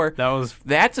Final Four.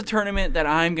 That's a tournament that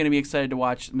I'm going to be excited to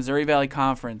watch, the Missouri Valley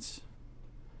Conference.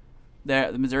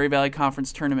 The Missouri Valley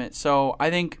Conference tournament. So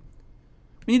I think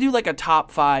when you do a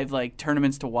top 5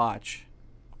 tournaments to watch.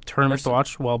 Tournaments to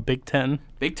watch? Well, Big Ten.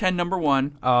 Big Ten number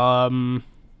 1. I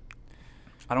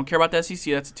don't care about the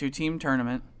SEC. That's a 2-team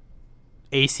tournament.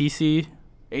 ACC.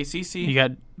 You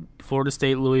got Florida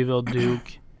State, Louisville,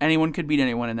 Duke. Anyone could beat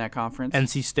anyone in that conference.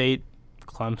 NC State,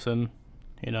 Clemson.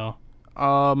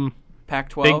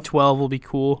 Pac-12. Big 12 will be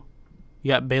cool. You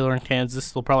got Baylor and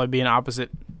Kansas. They'll probably be in opposite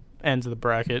ends of the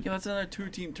bracket. Yeah, that's another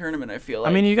 2-team tournament, I feel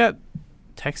like. You got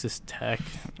Texas Tech.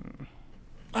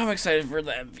 I'm excited for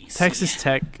the MVC. Texas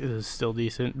Tech is still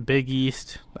decent. Big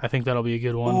East, I think that'll be a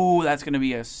good one. Ooh, that's going to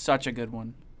be such a good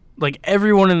one.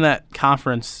 Everyone in that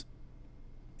conference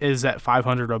is at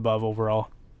 500 or above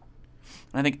overall.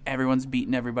 And I think everyone's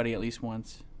beaten everybody at least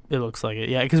once. It looks like it,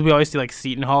 yeah, because we always see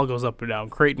Seton Hall goes up and down,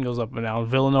 Creighton goes up and down,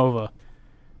 Villanova.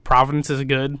 Providence is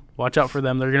good. Watch out for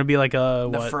them. They're going to be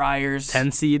the Friars.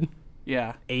 10 seed?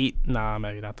 Yeah. 8? Nah,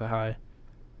 maybe not that high.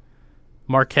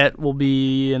 Marquette will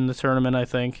be in the tournament, I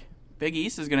think. Big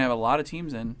East is going to have a lot of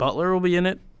teams in. Butler will be in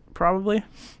it, probably.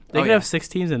 They could have 6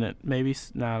 teams in it. Maybe.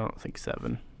 No, I don't think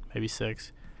 7. Maybe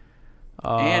 6.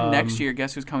 And next year,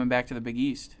 guess who's coming back to the Big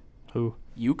East? Who?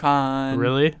 UConn.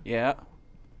 Really? Yeah.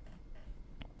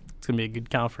 It's going to be a good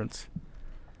conference.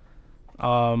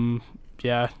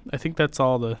 Yeah, I think that's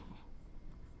all the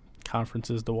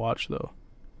conferences to watch, though.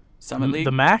 Summit League.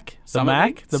 The MAC? The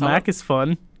MAC is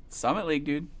fun. Summit League,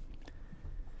 dude.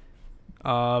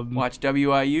 Watch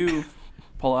WIU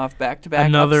pull off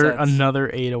back-to-back upsets. Another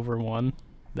 8-1.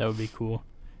 That would be cool.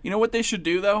 You know what they should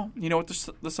do, though? You know what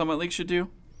the Summit League should do?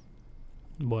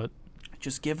 What?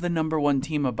 Just give the number 1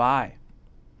 team a bye,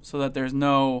 so that there's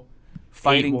no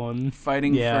fighting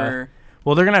 8-1. Yeah. for.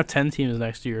 Well, they're gonna have 10 teams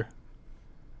next year.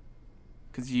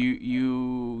 Because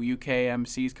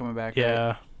UKMC's coming back. Yeah,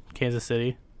 right? Kansas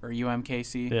City. Or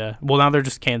UMKC. Yeah. Well, now they're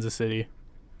just Kansas City.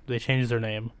 They changed their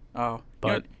name. Oh,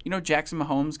 But you know Jackson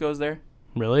Mahomes goes there.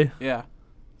 really? Yeah.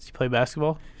 Does he play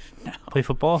basketball? No. Play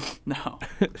football? No.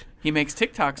 He makes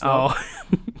TikToks though.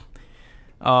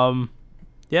 Oh.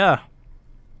 Yeah.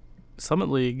 Summit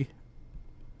League.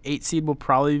 8 seed will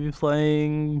probably be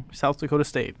playing South Dakota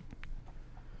State.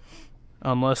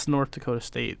 Unless North Dakota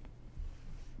State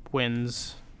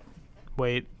wins.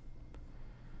 Wait.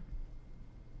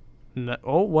 No,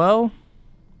 oh, well.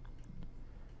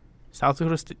 South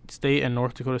Dakota State and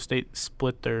North Dakota State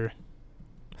split their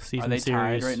season Are they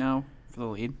series. tied right now for the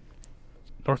lead?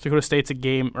 North Dakota State's a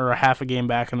game or a half a game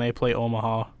back, and they play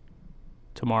Omaha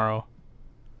tomorrow.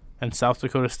 And South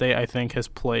Dakota State, I think, has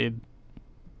played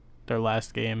their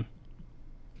last game.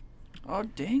 Oh,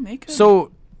 dang, they could.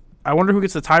 So, I wonder who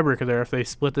gets the tiebreaker there if they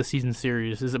split the season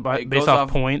series. Is it based off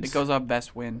points? It goes off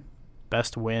best win.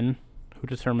 Best win? Who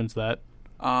determines that?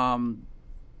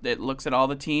 It looks at all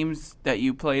the teams that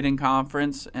you played in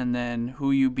conference and then who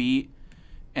you beat,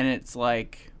 and it's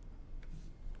like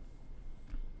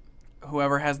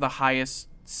whoever has the highest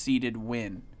seeded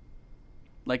win,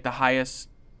 like the highest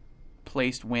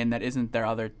placed win that isn't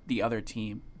the other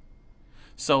team.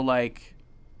 So like,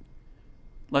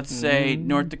 let's say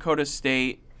North Dakota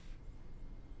State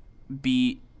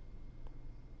beat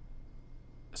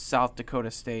South Dakota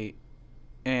State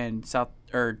and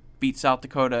beat South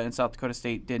Dakota and South Dakota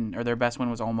State didn't, or their best win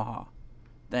was Omaha.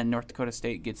 Then North Dakota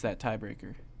State gets that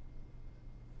tiebreaker.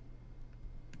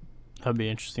 That'd be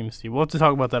interesting to see. We'll have to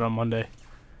talk about that on Monday.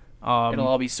 It'll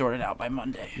all be sorted out by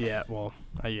Monday. Yeah, well,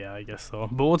 yeah, I guess so.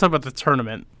 But we'll talk about the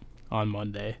tournament on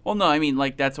Monday. Well, no, I mean,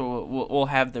 like, that's what we'll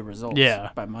have the results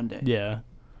by Monday. Yeah.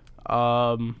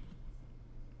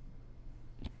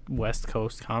 West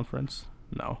Coast Conference?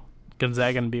 No.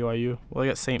 Gonzaga and BYU. Well, they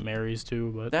got St. Mary's,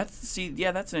 too, but... That's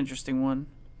an interesting one.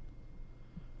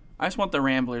 I just want the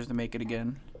Ramblers to make it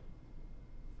again.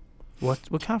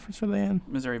 What conference are they in?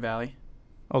 Missouri Valley.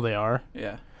 Oh, they are?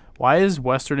 Yeah. Why is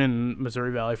Western in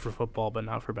Missouri Valley for football but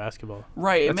not for basketball?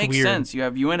 Right, That's it makes weird. sense. You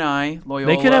have UNI, Loyola.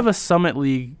 They could have a Summit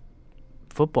League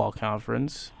football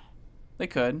conference. They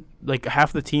could. Like,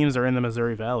 half the teams are in the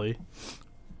Missouri Valley.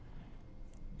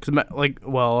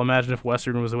 Imagine if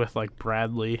Western was with, like,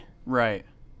 Bradley, Right.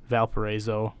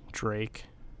 Valparaiso, Drake.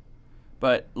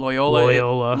 But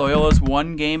Loyola's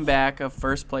 1 game back of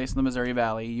first place in the Missouri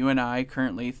Valley. UNI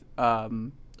currently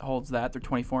holds that. They're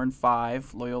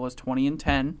 24-5. Loyola's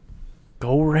 20-10.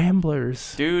 Go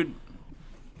Ramblers. Dude,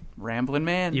 rambling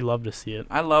man. You love to see it.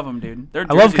 I love them, dude.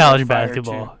 I love college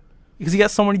basketball because you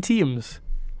got so many teams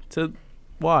to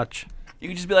watch. You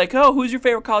can just be like, oh, who's your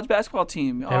favorite college basketball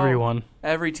team? Oh, Everyone.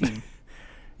 Every team.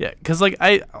 Yeah, because, like,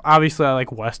 I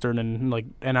like Western and, like,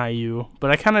 NIU, but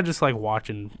I kind of just like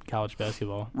watching college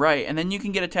basketball. Right, and then you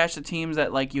can get attached to teams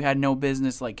that, like, you had no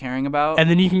business, like, caring about. And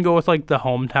then you can go with, like, the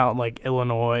hometown, like,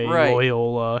 Illinois,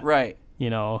 Loyola. Right. You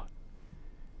know.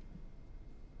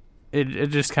 It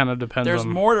just kind of depends There's on...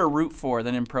 more to root for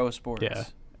than in pro sports. Yeah,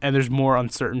 and there's more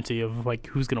uncertainty of, like,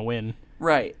 who's going to win.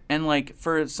 Right, and, like,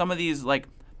 for some of these, like,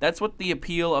 that's what the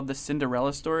appeal of the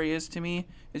Cinderella story is to me,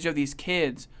 is you have these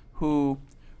kids who...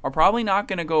 are probably not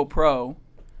going to go pro,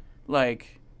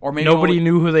 like, or maybe nobody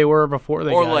knew who they were before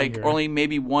they got here. Or only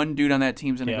maybe one dude on that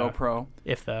team's going to go pro,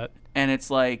 if that. And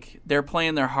it's like they're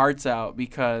playing their hearts out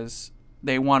because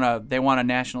they want a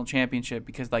national championship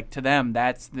because, like, to them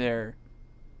that's their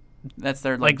that's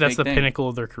the thing. pinnacle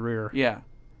of their career. Yeah,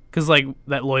 because, like,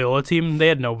 that Loyola team, they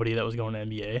had nobody that was going to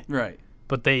NBA. Right,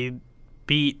 but they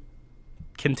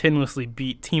continuously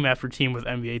beat team after team with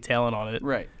NBA talent on it.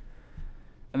 Right.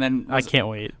 And then I can't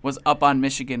wait. Was up on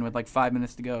Michigan with like 5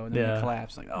 minutes to go, and then they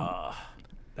collapsed. Like,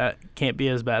 that can't be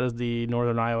as bad as the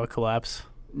Northern Iowa collapse.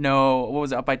 No, what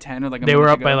was it, up by 10 or like? They were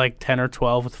up by like 10 or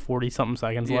 12 with 40-something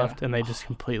seconds left, and they just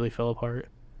completely fell apart.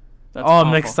 That's awful.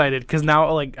 I'm excited because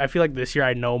now, like, I feel like this year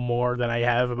I know more than I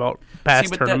have about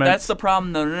past tournaments. That's the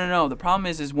problem. No. The problem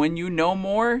is when you know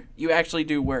more, you actually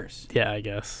do worse. Yeah, I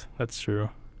guess that's true.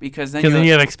 Because then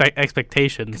you have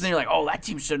expectations. Because then you're like, oh, that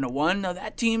team shouldn't have won. No,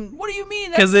 that team. What do you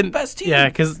mean? That's the best team. Yeah,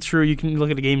 because it's true. You can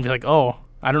look at a game and be like, oh,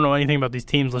 I don't know anything about these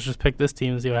teams. Let's just pick this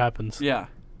team and see what happens. Yeah.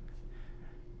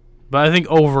 But I think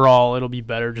overall it'll be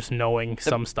better just knowing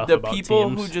some stuff about teams. The people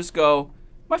who just go,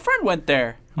 my friend went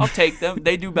there. I'll take them.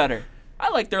 They do better. I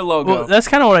like their logo. Well, that's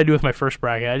kind of what I do with my first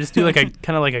bracket. I just do like I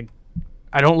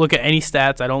don't look at any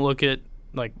stats. I don't look at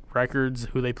like records,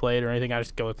 who they played or anything. I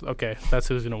just go with, okay, that's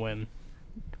who's gonna win.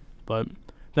 But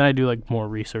then I do like more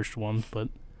researched ones. But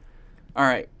All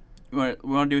right, we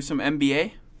want to do some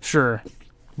NBA. sure,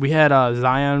 we had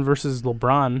Zion versus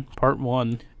LeBron Part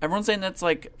 1. Everyone's saying that's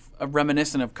like a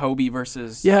reminiscent of Kobe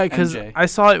versus Yeah, because MJ. I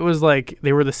saw it was like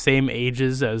they were the same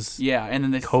ages as Yeah,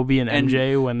 and then Kobe and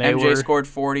MJ when they MJ were. scored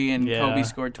 40 and Kobe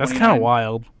scored 29. That's kind of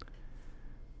wild.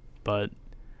 But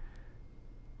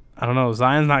I don't know.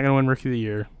 Zion's not going to win Rookie of the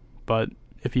Year, but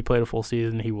if he played a full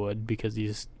season, he would because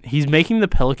he's making the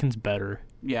Pelicans better.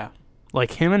 Yeah.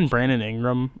 Like him and Brandon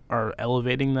Ingram are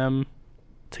elevating them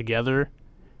together.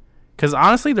 Because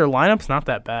honestly, their lineup's not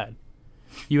that bad.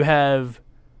 You have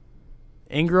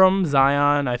Ingram,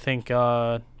 Zion. I think.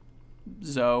 Zoe.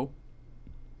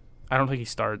 I don't think he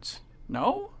starts.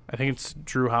 No? I think it's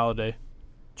Drew Holiday.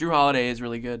 Drew Holiday is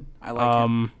really good. I like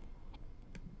him.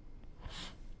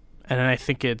 And then I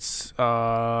think it's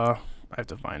I have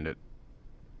to find it.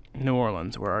 New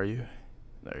Orleans, where are you?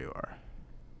 There you are.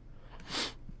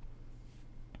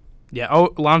 Yeah,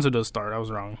 Lonzo does start. I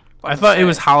was wrong. I thought it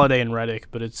was Holiday and Redick,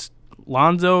 but it's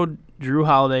Lonzo, Drew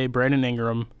Holiday, Brandon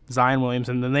Ingram, Zion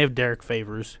Williamson, and then they have Derek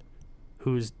Favors,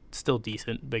 who's still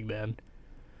decent, big man.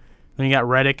 Then you got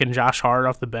Redick and Josh Hart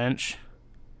off the bench.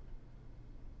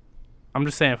 I'm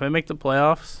just saying, if they make the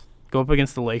playoffs, go up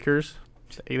against the Lakers,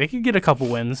 they could get a couple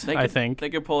wins, I think. They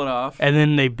could pull it off. And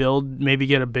then they maybe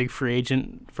get a big free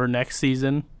agent for next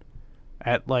season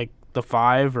at like the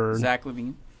 5 or Zach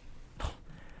LaVine.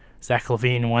 Zach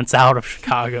LaVine wants out of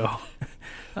Chicago.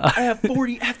 I have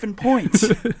 40 effing points.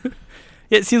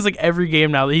 It seems like every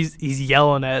game now he's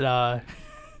yelling at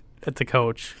the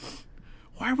coach.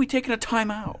 Why are we taking a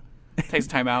timeout? Takes a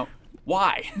timeout.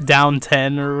 Why? Down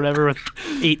 10 or whatever with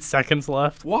 8 seconds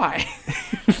left. Why?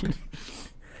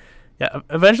 Yeah,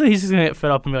 eventually he's just going to get fed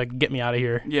up and be like, get me out of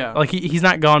here. Yeah. Like he's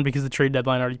not gone because the trade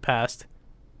deadline already passed.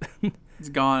 He's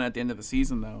gone at the end of the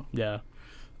season, though. Yeah.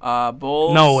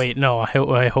 Bulls. No, wait, no.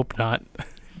 I hope not.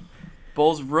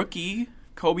 Bulls rookie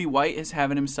Kobe White is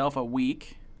having himself a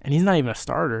week. And he's not even a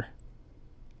starter.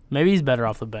 Maybe he's better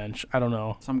off the bench. I don't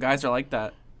know. Some guys are like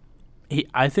that.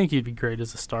 I think he'd be great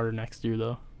as a starter next year,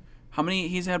 though. How many?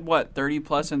 He's had, what,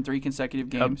 30-plus in 3 consecutive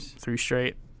games? 3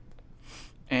 straight.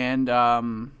 And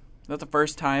that's the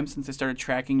first time since they started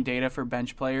tracking data for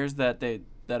bench players that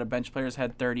a bench player's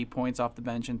had 30 points off the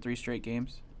bench in 3 straight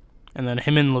games. And then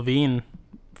him and Levine,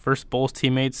 first Bulls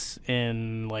teammates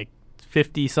in like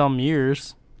 50-some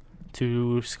years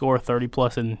to score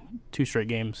 30-plus in 2 straight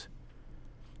games.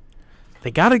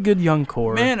 They got a good young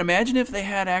core. Man, imagine if they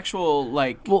had actual,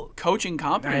 coaching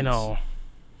competence. I know.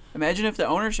 Imagine if the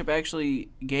ownership actually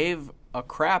gave a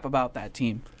crap about that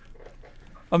team.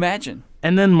 Imagine.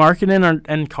 And then Markkanen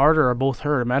and Carter are both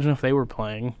hurt. Imagine if they were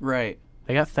playing. Right.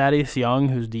 They got Thaddeus Young,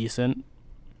 who's decent.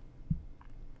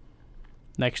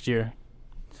 Next year.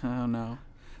 Oh, no.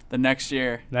 The next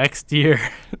year. Next year.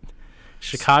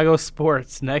 Chicago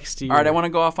sports next year. All right, I want to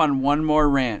go off on one more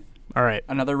rant. All right.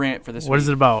 Another rant for this week. What is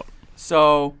it about?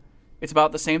 So, it's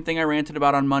about the same thing I ranted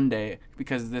about on Monday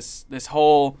because this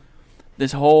whole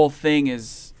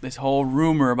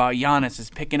rumor about Giannis is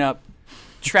picking up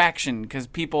traction because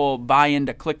people buy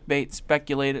into clickbait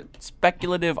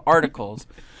speculative articles.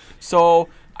 So,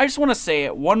 I just want to say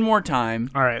it one more time.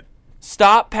 All right.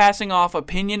 Stop passing off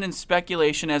opinion and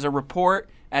speculation as a report,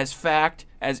 as fact,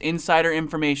 as insider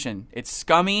information. It's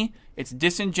scummy, it's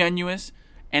disingenuous,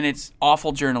 and it's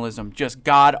awful journalism. Just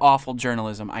god-awful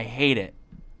journalism. I hate it.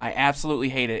 I absolutely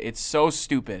hate it. It's so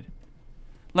stupid.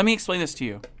 Let me explain this to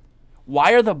you.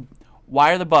 Why are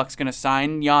the Bucks going to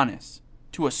sign Giannis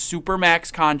to a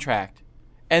supermax contract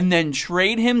and then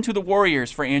trade him to the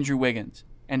Warriors for Andrew Wiggins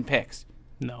and picks?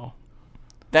 No.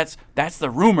 That's the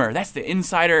rumor. That's the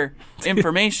insider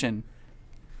information.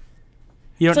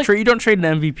 You don't trade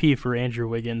an MVP for Andrew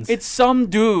Wiggins. It's some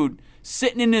dude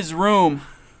sitting in his room.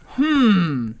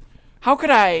 How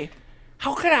could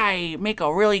I make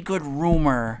a really good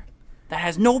rumor that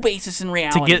has no basis in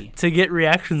reality? to get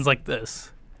reactions like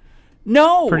this.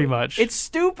 No, pretty much. It's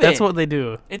stupid. That's what they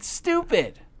do. It's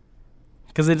stupid.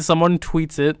 Because someone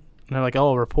tweets it and they're like,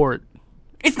 "Oh, a report."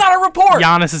 It's not a report.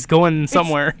 Giannis is going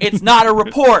somewhere. It's not a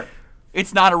report.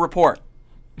 It's not a report.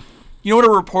 You know what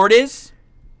a report is?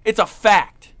 It's a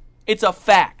fact. It's a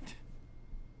fact.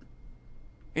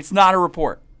 It's not a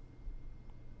report.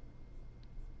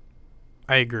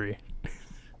 I agree.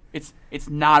 It's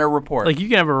not a report. Like, you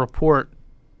can have a report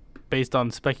based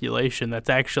on speculation that's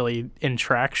actually in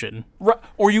traction.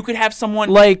 Or you could have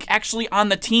someone actually on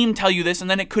the team tell you this,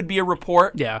 and then it could be a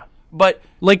report. Yeah. But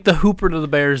like the Hooper to the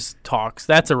Bears talks,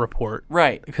 that's a report.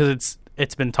 Right. Because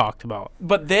it's been talked about.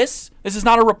 But this is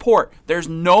not a report. There's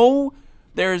no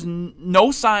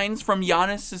signs from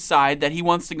Giannis' side that he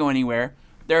wants to go anywhere.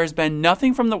 There has been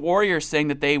nothing from the Warriors saying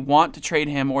that they want to trade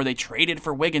him or they traded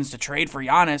for Wiggins to trade for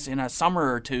Giannis in a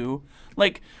summer or two.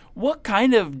 Like, what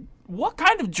kind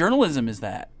of journalism is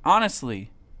that?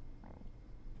 Honestly,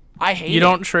 I hate it. You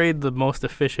don't trade the most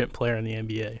efficient player in the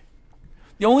NBA.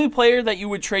 The only player that you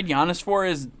would trade Giannis for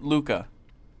is Luka.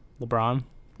 LeBron?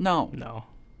 No.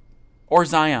 Or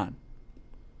Zion.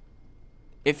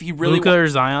 If he really Luka or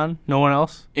Zion? No one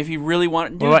else? If he really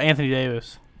wanted, What about Anthony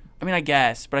Davis? I mean, I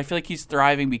guess, but I feel like he's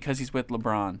thriving because he's with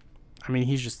LeBron. I mean,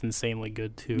 he's just insanely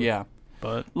good too. Yeah.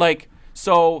 But Like,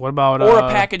 so what about or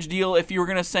a package deal if you were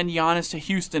going to send Giannis to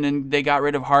Houston and they got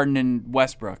rid of Harden and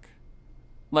Westbrook.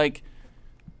 Like,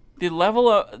 the level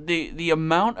of the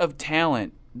amount of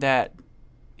talent that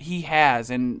he has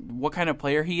and what kind of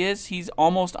player he is, he's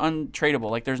almost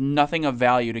untradeable. Like, there's nothing of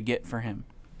value to get for him.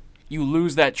 You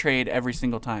lose that trade every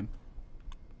single time.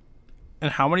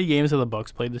 And how many games have the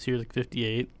Bucks played this year? Like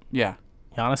 58. Yeah.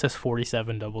 Giannis has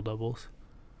 47 double-doubles.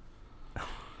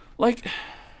 Like,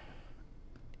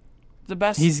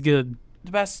 He's good.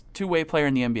 The best two-way player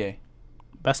in the NBA.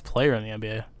 Best player in the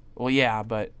NBA. Well, yeah,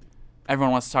 but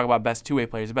everyone wants to talk about best two-way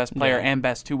players. The best player Yeah. and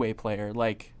best two-way player.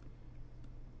 Like,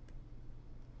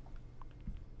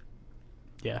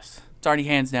 Yes. it's already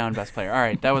hands down best player. All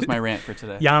right, that was my rant for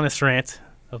today. Giannis rant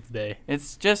of the day.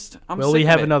 It's just, I'm Will sick we of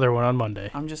have it. another one on Monday?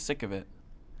 I'm just sick of it.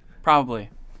 Probably.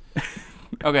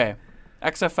 Okay,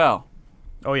 XFL.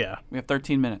 Oh, yeah. We have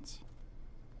 13 minutes.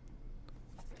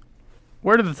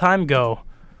 Where did the time go?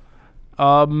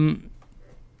 Not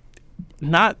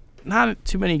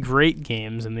too many great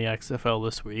games in the XFL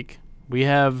this week. We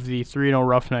have the 3-0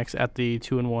 Roughnecks at the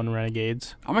 2-1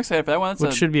 Renegades, I'm excited for that one. which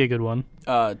That's should be a good one.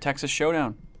 a Texas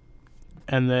Showdown.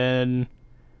 And then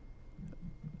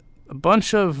a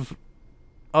bunch of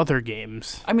other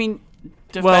games. I mean,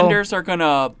 defenders are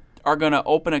gonna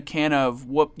open a can of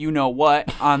whoop you know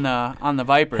what on the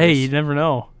Vipers. Hey, you never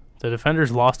know. The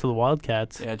Defenders lost to the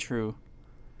Wildcats. Yeah, true.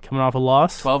 Coming off a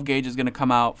loss 12 gauge is gonna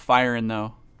come out firing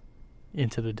though.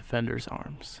 into the Defenders'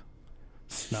 arms.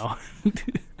 No.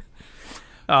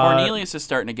 Cornelius is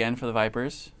starting again for the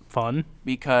Vipers Fun.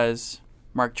 because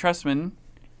Mark Trestman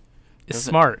It's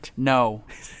doesn't- smart. No,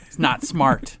 it's not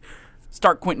smart.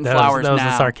 Start Quentin That Flowers was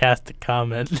now. a sarcastic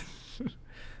comment.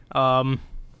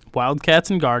 Wildcats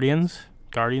and Guardians.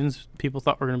 Guardians, people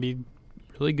thought were going to be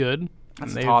really good. That's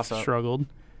and a they've toss-up. struggled.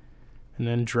 And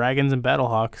then Dragons and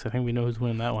Battlehawks. I think we know who's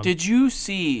winning that one. Did you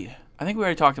see? I think we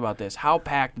already talked about this. How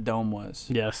packed the dome was,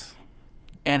 Yes.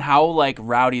 and how like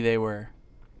rowdy they were.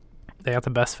 They got the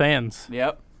best fans.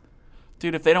 Yep,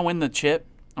 dude. If they don't win the chip,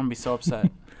 I'm gonna be so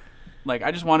upset. Like,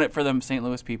 I just want it for them St.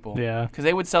 Louis people. Yeah. because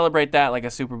they would celebrate that like a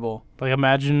Super Bowl. Like,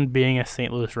 imagine being a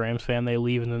St. Louis Rams fan. They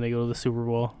leave and then they go to the Super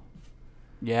Bowl.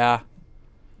 Yeah.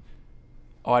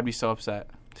 Oh, I'd be so upset.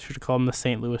 Should have called them the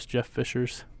St. Louis Jeff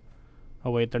Fishers.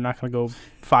 Oh, wait. They're not going to go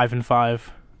 5-5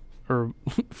 or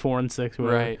 4-6 or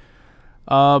whatever.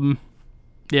 Right.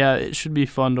 Yeah, it should be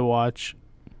fun to watch.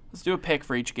 Let's do a pick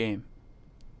for each game.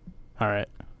 All right.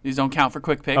 These don't count for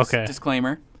quick picks. Okay.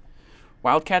 Disclaimer.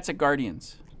 Wildcats at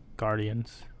Guardians.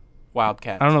 Guardians.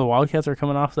 Wildcats. I don't know. The Wildcats are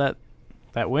coming off that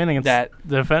win against That-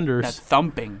 the Defenders. That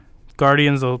thumping.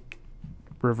 Guardians will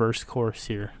reverse course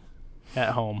here at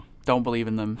home. Don't believe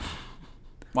in them.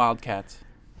 Wildcats.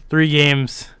 3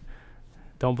 games.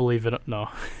 Don't believe it. No.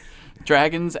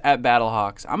 Dragons at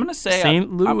Battlehawks. I'm gonna say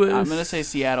St. Louis. I'm gonna say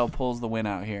Seattle pulls the win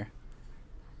out here.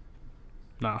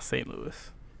 Nah, St.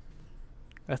 Louis.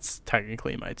 That's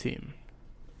technically my team.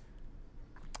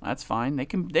 That's fine. They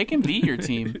can beat your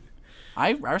team.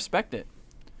 I respect it.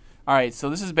 All right, so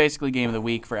this is basically game of the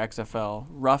week for XFL.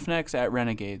 Roughnecks at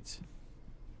Renegades.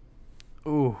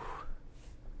 Ooh.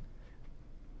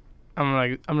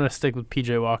 I'm gonna stick with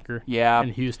PJ Walker. Yeah. In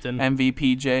Houston.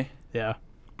 MVPJ. Yeah.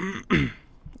 And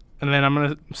then I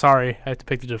have to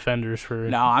pick the Defenders for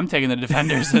No, I'm taking the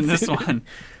Defenders in this one.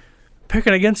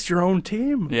 picking against your own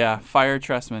team. Yeah, fire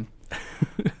Trestman.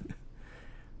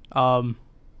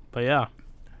 But yeah.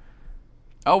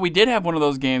 Oh, we did have one of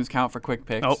those games count for quick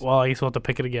picks. Oh well, I guess we'll have to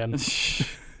pick it again.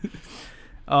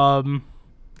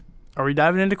 Are we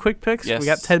diving into quick picks? Yes. We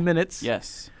got 10 minutes.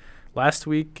 Yes. Last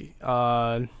week,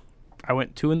 I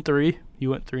went 2-3. You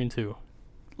went 3-2.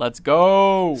 Let's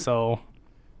go. So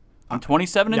I'm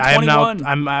 27 and I am 21.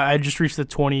 now. I just reached the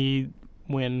 20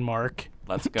 win mark.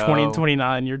 Let's go. 20 and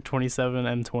 29. You're 27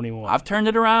 and 21. I've turned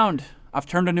it around. I've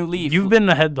turned a new leaf. You've been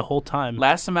ahead the whole time.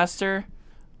 Last semester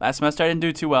I didn't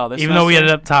do too well. Even though we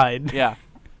ended up tied. Yeah.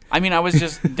 I mean, I was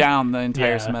just down the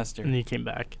entire Yeah, semester. And you came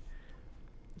back.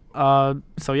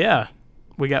 So yeah,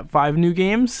 we got 5 new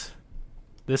games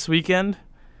this weekend.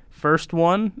 First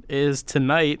one is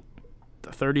tonight,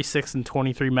 the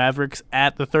 36-23 Mavericks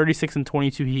at the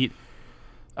 36-22 Heat.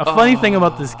 A funny thing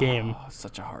about this game,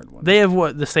 Such a hard one. they have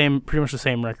pretty much the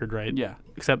same record, right? Yeah.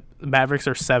 Except the Mavericks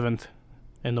are 7th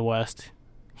in the West.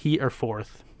 Heat are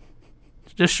 4th.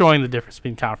 Just showing the difference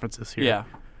between conferences here. Yeah.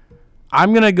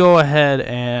 I'm going to go ahead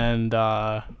and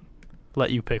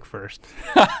let you pick first.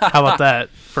 How about that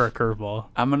for a curveball?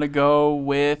 I'm going to go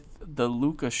with the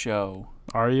Luka show.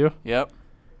 Are you? Yep.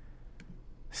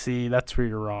 See, that's where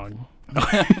you're wrong.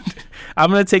 I'm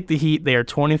going to take the Heat. They are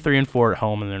 23-4 at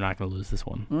home, and they're not going to lose this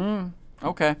one.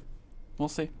 Okay. We'll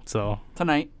see. So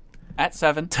Tonight at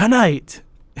 7. tonight.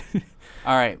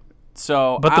 All right.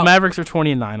 So, But the Mavericks are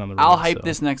 20-9 on the road. I'll hype so.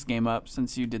 this next game up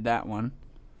since you did that one.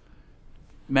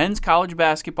 Men's college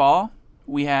basketball.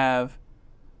 We have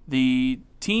the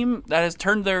team that has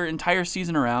turned their entire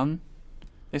season around.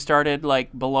 They started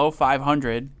like below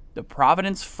 500. The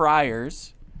Providence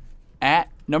Friars at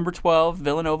number 12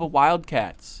 Villanova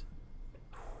Wildcats.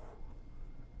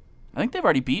 I think they've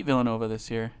already beat Villanova this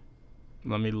year.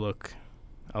 Let me look.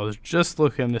 I was just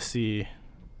looking to see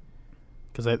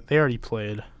because they already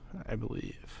played, I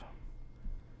believe.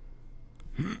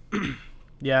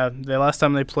 Yeah, the last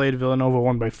time they played, Villanova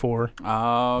won by 4,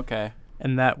 Oh, okay.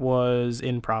 and that was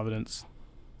in Providence.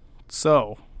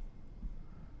 So,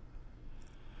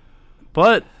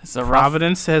 but It's a rough.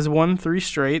 Providence has won 3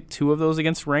 straight, 2 of those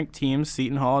against ranked teams,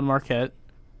 Seton Hall and Marquette.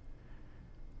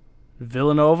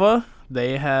 Villanova,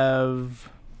 they have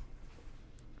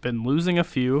been losing a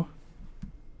few,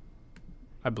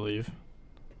 I believe.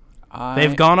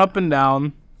 They've gone up and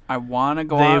down. I want to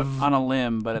go out they've- on a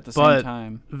limb, but at the but- same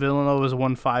time, Villanova's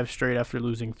won 5 straight after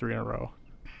losing 3 in a row.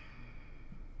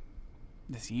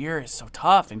 this year is so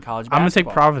tough in college basketball. I'm going to take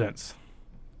Providence.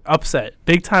 Upset.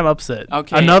 Big time upset.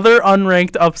 Okay. Another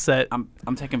unranked upset. I'm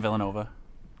taking Villanova.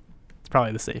 It's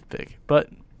probably the safe pick. But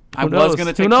I who was knows? going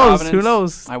to take Who knows? Providence. Who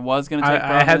knows? I was going to take I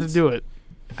Providence. had to do it.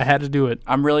 I had to do it.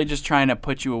 I'm really just trying to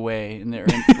put you away in there,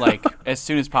 like as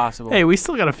soon as possible. Hey, we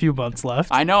still got a few months left.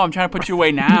 I know. I'm trying to put you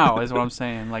away now. Is what I'm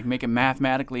saying. Like make it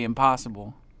mathematically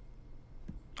impossible.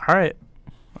 All right.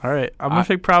 I'm going to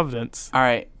take Providence. All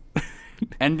right.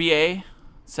 NBA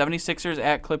 76ers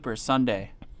at Clippers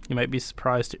Sunday. You might be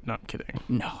surprised. No, I'm kidding.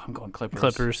 No, I'm going Clippers.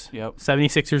 Clippers. Yep.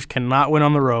 76ers cannot win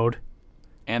on the road.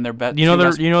 And their bet. You know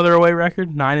their away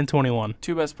record? 9-21.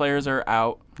 2 best players are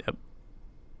out.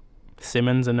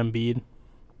 Simmons and Embiid.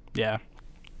 Yeah.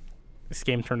 This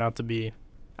game turned out to be,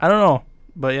 I don't know.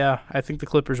 But yeah, I think the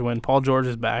Clippers win. Paul George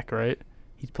is back, right?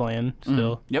 He's playing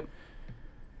still. Yep.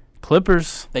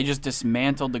 Clippers. They just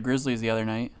dismantled the Grizzlies the other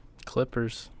night.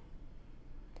 Clippers.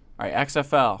 All right,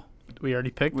 XFL. We already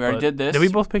picked. We already but- did this. Did we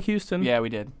both pick Houston? Yeah, we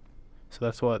did. So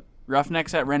that's what?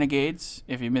 Roughnecks at Renegades.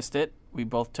 If you missed it, we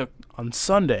both took On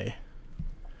Sunday.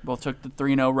 the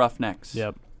 3-0 Roughnecks.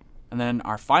 Yep. And then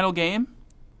our final game,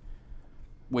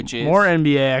 which is More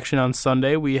NBA action on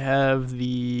Sunday. We have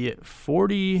the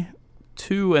 42-16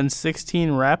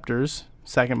 Raptors,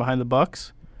 second behind the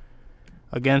Bucks,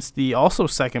 against the also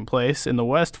second place in the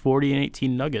West,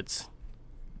 40-18 Nuggets.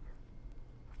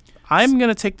 I'm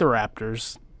gonna take the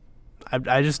Raptors.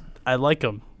 I like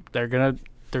them. They're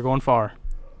going far.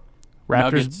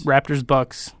 Raptors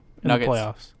Bucks in Nuggets. the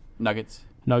playoffs.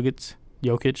 Nuggets.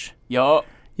 Jokic. Yo.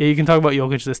 Yeah, you can talk about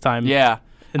Jokic this time. Yeah.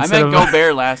 Instead I meant of-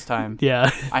 Gobert last time. Yeah.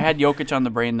 I had Jokic on the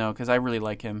brain, though, because I really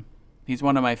like him. He's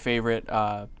one of my favorite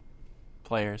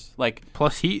players.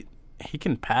 Plus he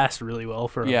can pass really well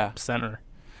for Yeah. a center.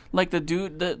 Like the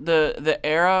dude, the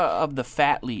era of the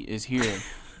fatly is here.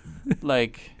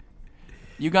 Like,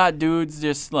 you got dudes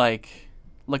just, like,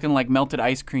 looking like melted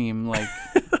ice cream, like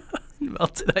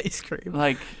Melted ice cream.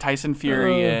 like Tyson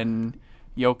Fury and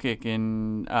Jokic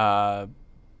and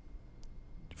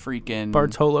freaking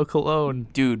Bartolo Colon.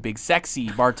 dude, big sexy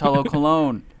Bartolo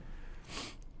Colon.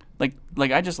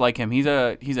 Like I just like him. He's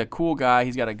a cool guy.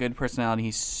 He's got a good personality.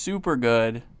 He's super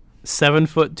good. 7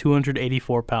 foot,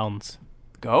 284 pounds.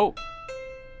 Go.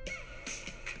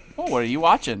 Oh, what are you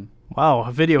watching? Wow,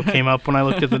 a video came up when I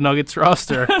looked at the Nuggets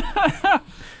roster.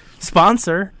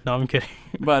 Sponsor? No, I'm kidding.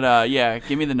 But yeah,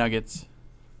 give me the Nuggets.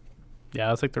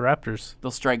 Yeah, it's like the Raptors.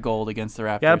 They'll strike gold against the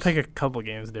Raptors. Gotta pick a couple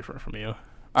games different from you. So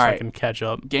All I right. can catch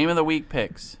up. Game of the week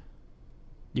picks.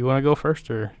 You want to go first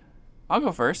or? I'll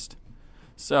go first.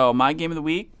 So my game of the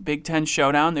week, Big Ten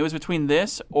Showdown. It was between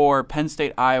this or Penn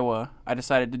State, Iowa. I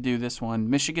decided to do this one.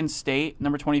 Michigan State,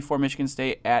 number 24 Michigan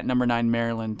State at number 9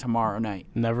 Maryland tomorrow night.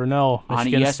 Never know. On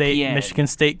Michigan ESPN.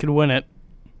 State could win it.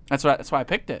 That's why I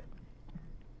picked it.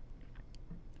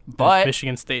 But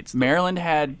Michigan State's Maryland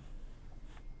had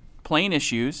plane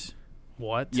issues.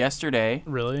 What? yesterday,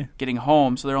 Really? getting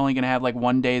home, so they're only going to have like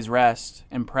 1 day's rest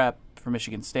and prep for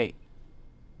Michigan State.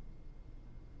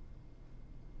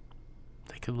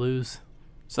 They could lose.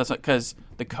 So that's because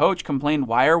the coach complained,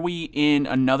 why are we in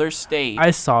another state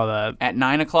I saw that. at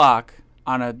 9 o'clock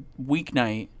on a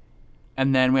weeknight,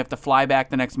 and then we have to fly back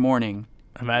the next morning,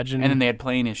 Imagine and then they had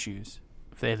plane issues.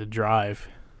 if they had to drive.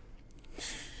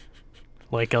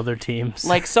 Like other teams.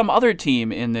 Like some other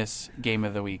team in this game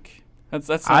of the week.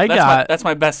 That's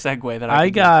my best segue that I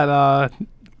can got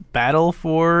battle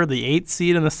for the 8th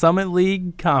seed in the Summit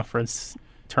League Conference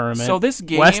tournament. So this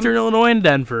game, Western Illinois and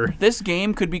Denver. This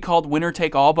game could be called winner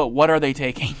take all, but what are they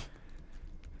taking?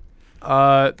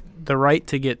 The right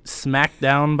to get smacked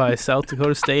down by South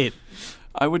Dakota State.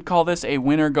 I would call this a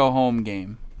win or go home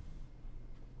game.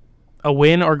 A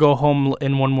win or go home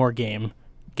in one more game.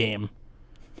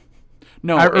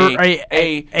 No,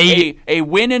 a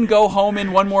win and go home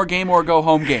in one more game or go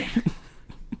home game.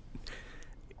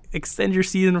 Extend your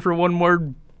season for one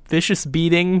more vicious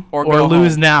beating Or or go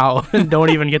lose home. now and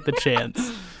don't even get the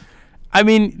chance. I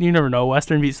mean, you never know.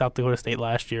 Western beat South Dakota State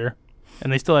last year,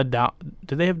 and they still had Dom.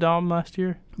 Did they have Dom last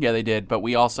year? Yeah, they did, but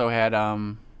we also had I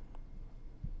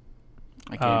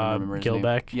can't even remember his name.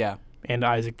 Gilbeck. Yeah, And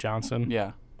Isaac Johnson.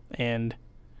 yeah. And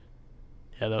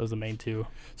yeah, that was the main two.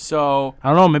 So I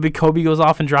don't know. Maybe Kobe goes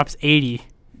off and drops 80.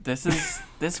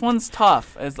 this one's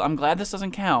tough. I'm glad this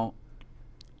doesn't count.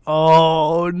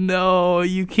 Oh no,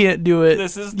 you can't do it.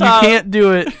 This is You tough. can't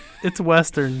do it. It's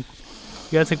Western. You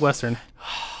gotta take Western.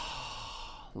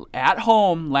 At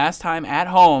home, last time at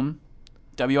home,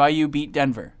 WIU beat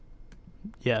Denver.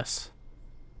 Yes,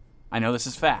 I know this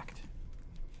is fact,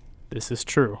 this is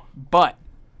true. but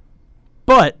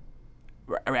But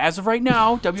as of right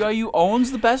now, WIU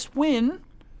owns the best win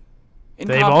in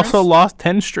they've conference. also lost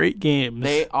 10 straight games.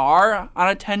 They are on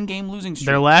a 10-game losing streak.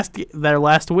 Their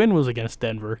last win was against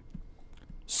Denver.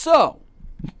 So,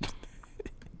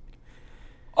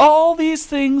 all these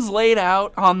things laid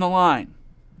out on the line.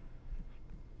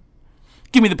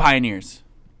 Give me the Pioneers.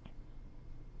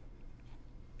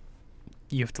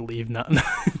 You have to leave now. All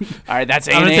right, that's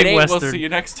I'm gonna take 8-8. We'll Western. see you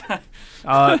next time.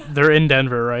 They're in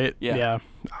Denver, right? Yeah.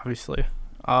 Obviously.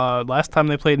 Last time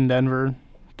they played in Denver,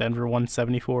 Denver won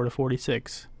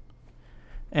 74-46.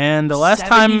 And the last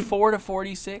time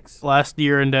 74-46. last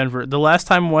year in Denver, the last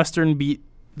time Western beat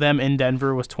them in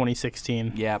Denver was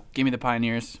 2016. Yeah, give me the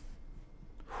Pioneers.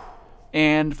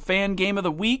 And fan game of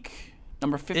the week,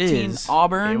 number 15,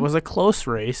 Auburn. It was a close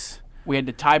race. We had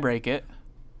to tie break it.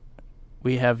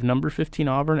 We have number 15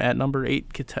 Auburn at number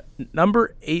 8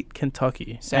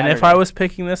 Kentucky. Saturday. And if I was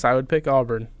picking this, I would pick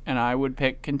Auburn. And I would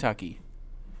pick Kentucky.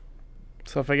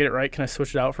 So if I get it right, can I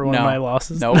switch it out for one of No. my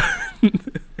losses? Nope. All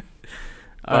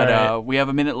But right. we have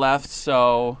a minute left,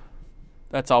 so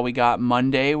that's all we got.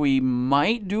 Monday, we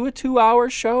might do a 2-hour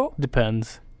show.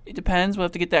 Depends. It depends. We'll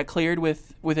have to get that cleared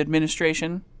with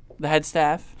administration, the head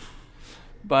staff.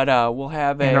 But we'll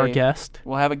have And our guest.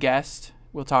 We'll have a guest.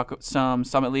 We'll talk some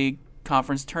Summit League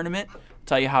Conference tournament.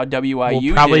 Tell you how WIU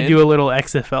We'll probably did. do a little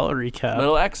XFL recap.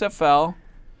 Little XFL.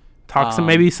 Talk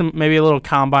maybe a little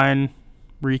combine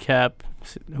recap.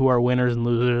 Who our winners and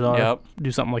losers are. Yep.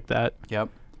 Do something like that. Yep.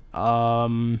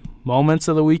 Moments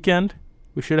of the weekend.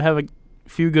 We should have a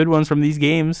few good ones from these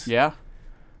games. Yeah.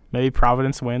 Maybe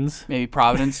Providence wins. Maybe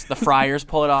Providence, the Friars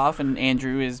pull it off, and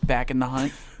Andrew is back in the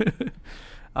hunt.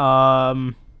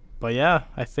 But yeah,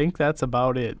 I think that's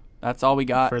about it That's all we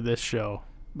got. for this show.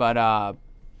 But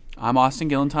I'm Austin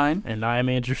Gillentine, And I am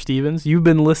Andrew Stevens. You've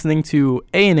been listening to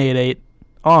A&88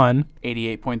 on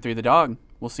 88.3 The Dog.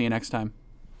 We'll see you next time.